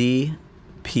Z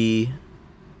P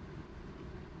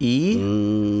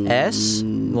E S.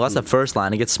 Well, that's the first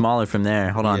line. It gets smaller from there.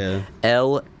 Hold on. Yeah.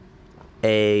 L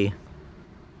A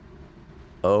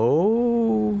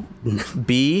O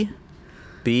B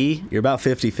B. You're about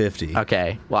 50-50.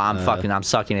 Okay. Well, I'm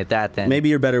sucking at that then. Maybe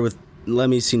you're better with. Let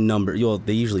me see number.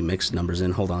 They usually mix numbers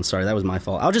in. Hold on. Sorry, that was my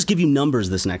fault. I'll just give you numbers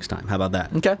this next time. How about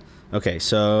that? Okay. Okay.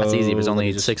 So That's easy. There's let only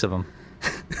me just- 6 of them.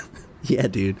 Yeah,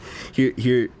 dude.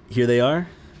 Here they are.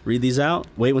 Read these out.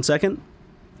 Wait 1 second.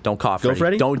 Don't cough, Go,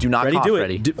 Freddie. Freddie. Do not Freddie, cough, do it.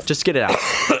 Freddie. Do- Just get it out.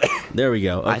 There we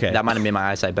go. Okay. That might have made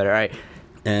my eyesight better. All right.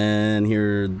 And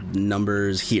here are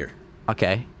numbers here.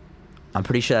 Okay. I'm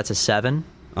pretty sure that's a 7.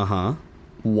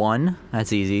 1.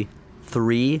 That's easy.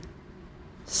 3,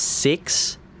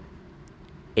 6,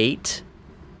 8,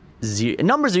 0.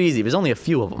 Numbers are easy. There's only a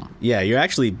few of them. Yeah, you're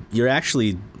actually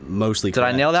mostly Did I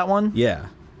correct. nail that one? Yeah.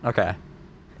 Okay.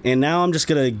 And now I'm just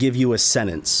gonna give you a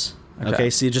sentence. Okay.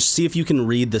 So just see if you can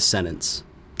read the sentence.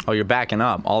 Oh, you're backing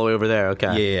up all the way over there.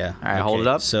 Okay. Yeah. All right, hold Okay, it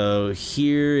up. So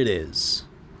here it is.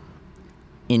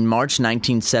 In March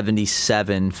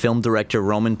 1977, film director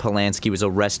Roman Polanski was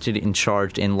arrested and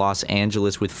charged in Los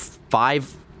Angeles with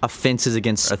 5 offenses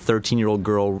against a 13-year-old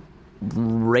girl: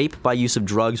 rape by use of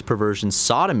drugs, perversion,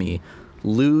 sodomy,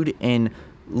 lewd and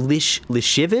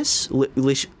lascivious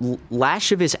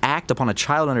act upon a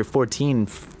child under 14,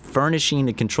 furnishing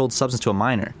a controlled substance to a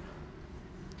minor.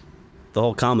 The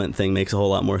whole comment thing makes a whole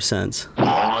lot more sense.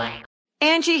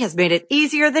 Angie has made it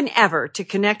easier than ever to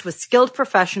connect with skilled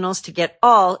professionals to get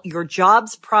all your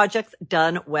jobs projects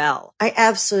done well. I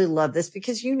absolutely love this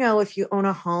because, you know, if you own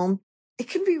a home, it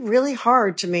can be really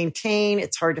hard to maintain.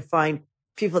 It's hard to find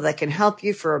people that can help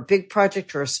you for a big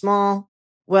project or a small.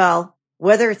 Well,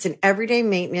 whether it's in everyday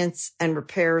maintenance and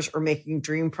repairs or making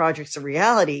dream projects a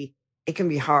reality, it can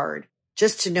be hard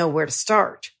just to know where to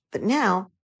start. But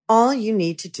now all you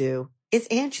need to do is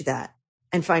Angie that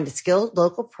and find a skilled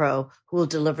local pro who will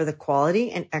deliver the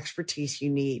quality and expertise you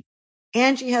need.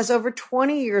 Angie has over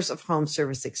 20 years of home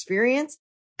service experience,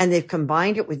 and they've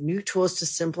combined it with new tools to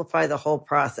simplify the whole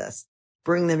process.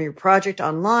 Bring them your project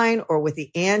online or with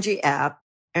the Angie app,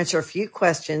 answer a few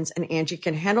questions, and Angie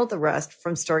can handle the rest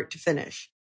from start to finish.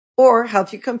 Or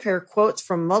help you compare quotes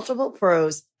from multiple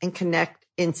pros and connect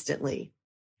instantly,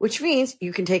 which means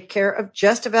you can take care of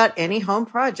just about any home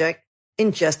project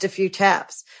in just a few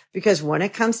taps. Because when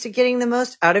it comes to getting the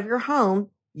most out of your home,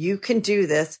 you can do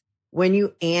this when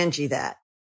you Angie that.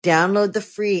 Download the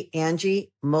free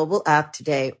Angie mobile app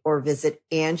today or visit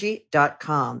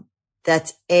Angie.com.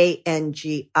 That's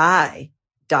ANGI.com.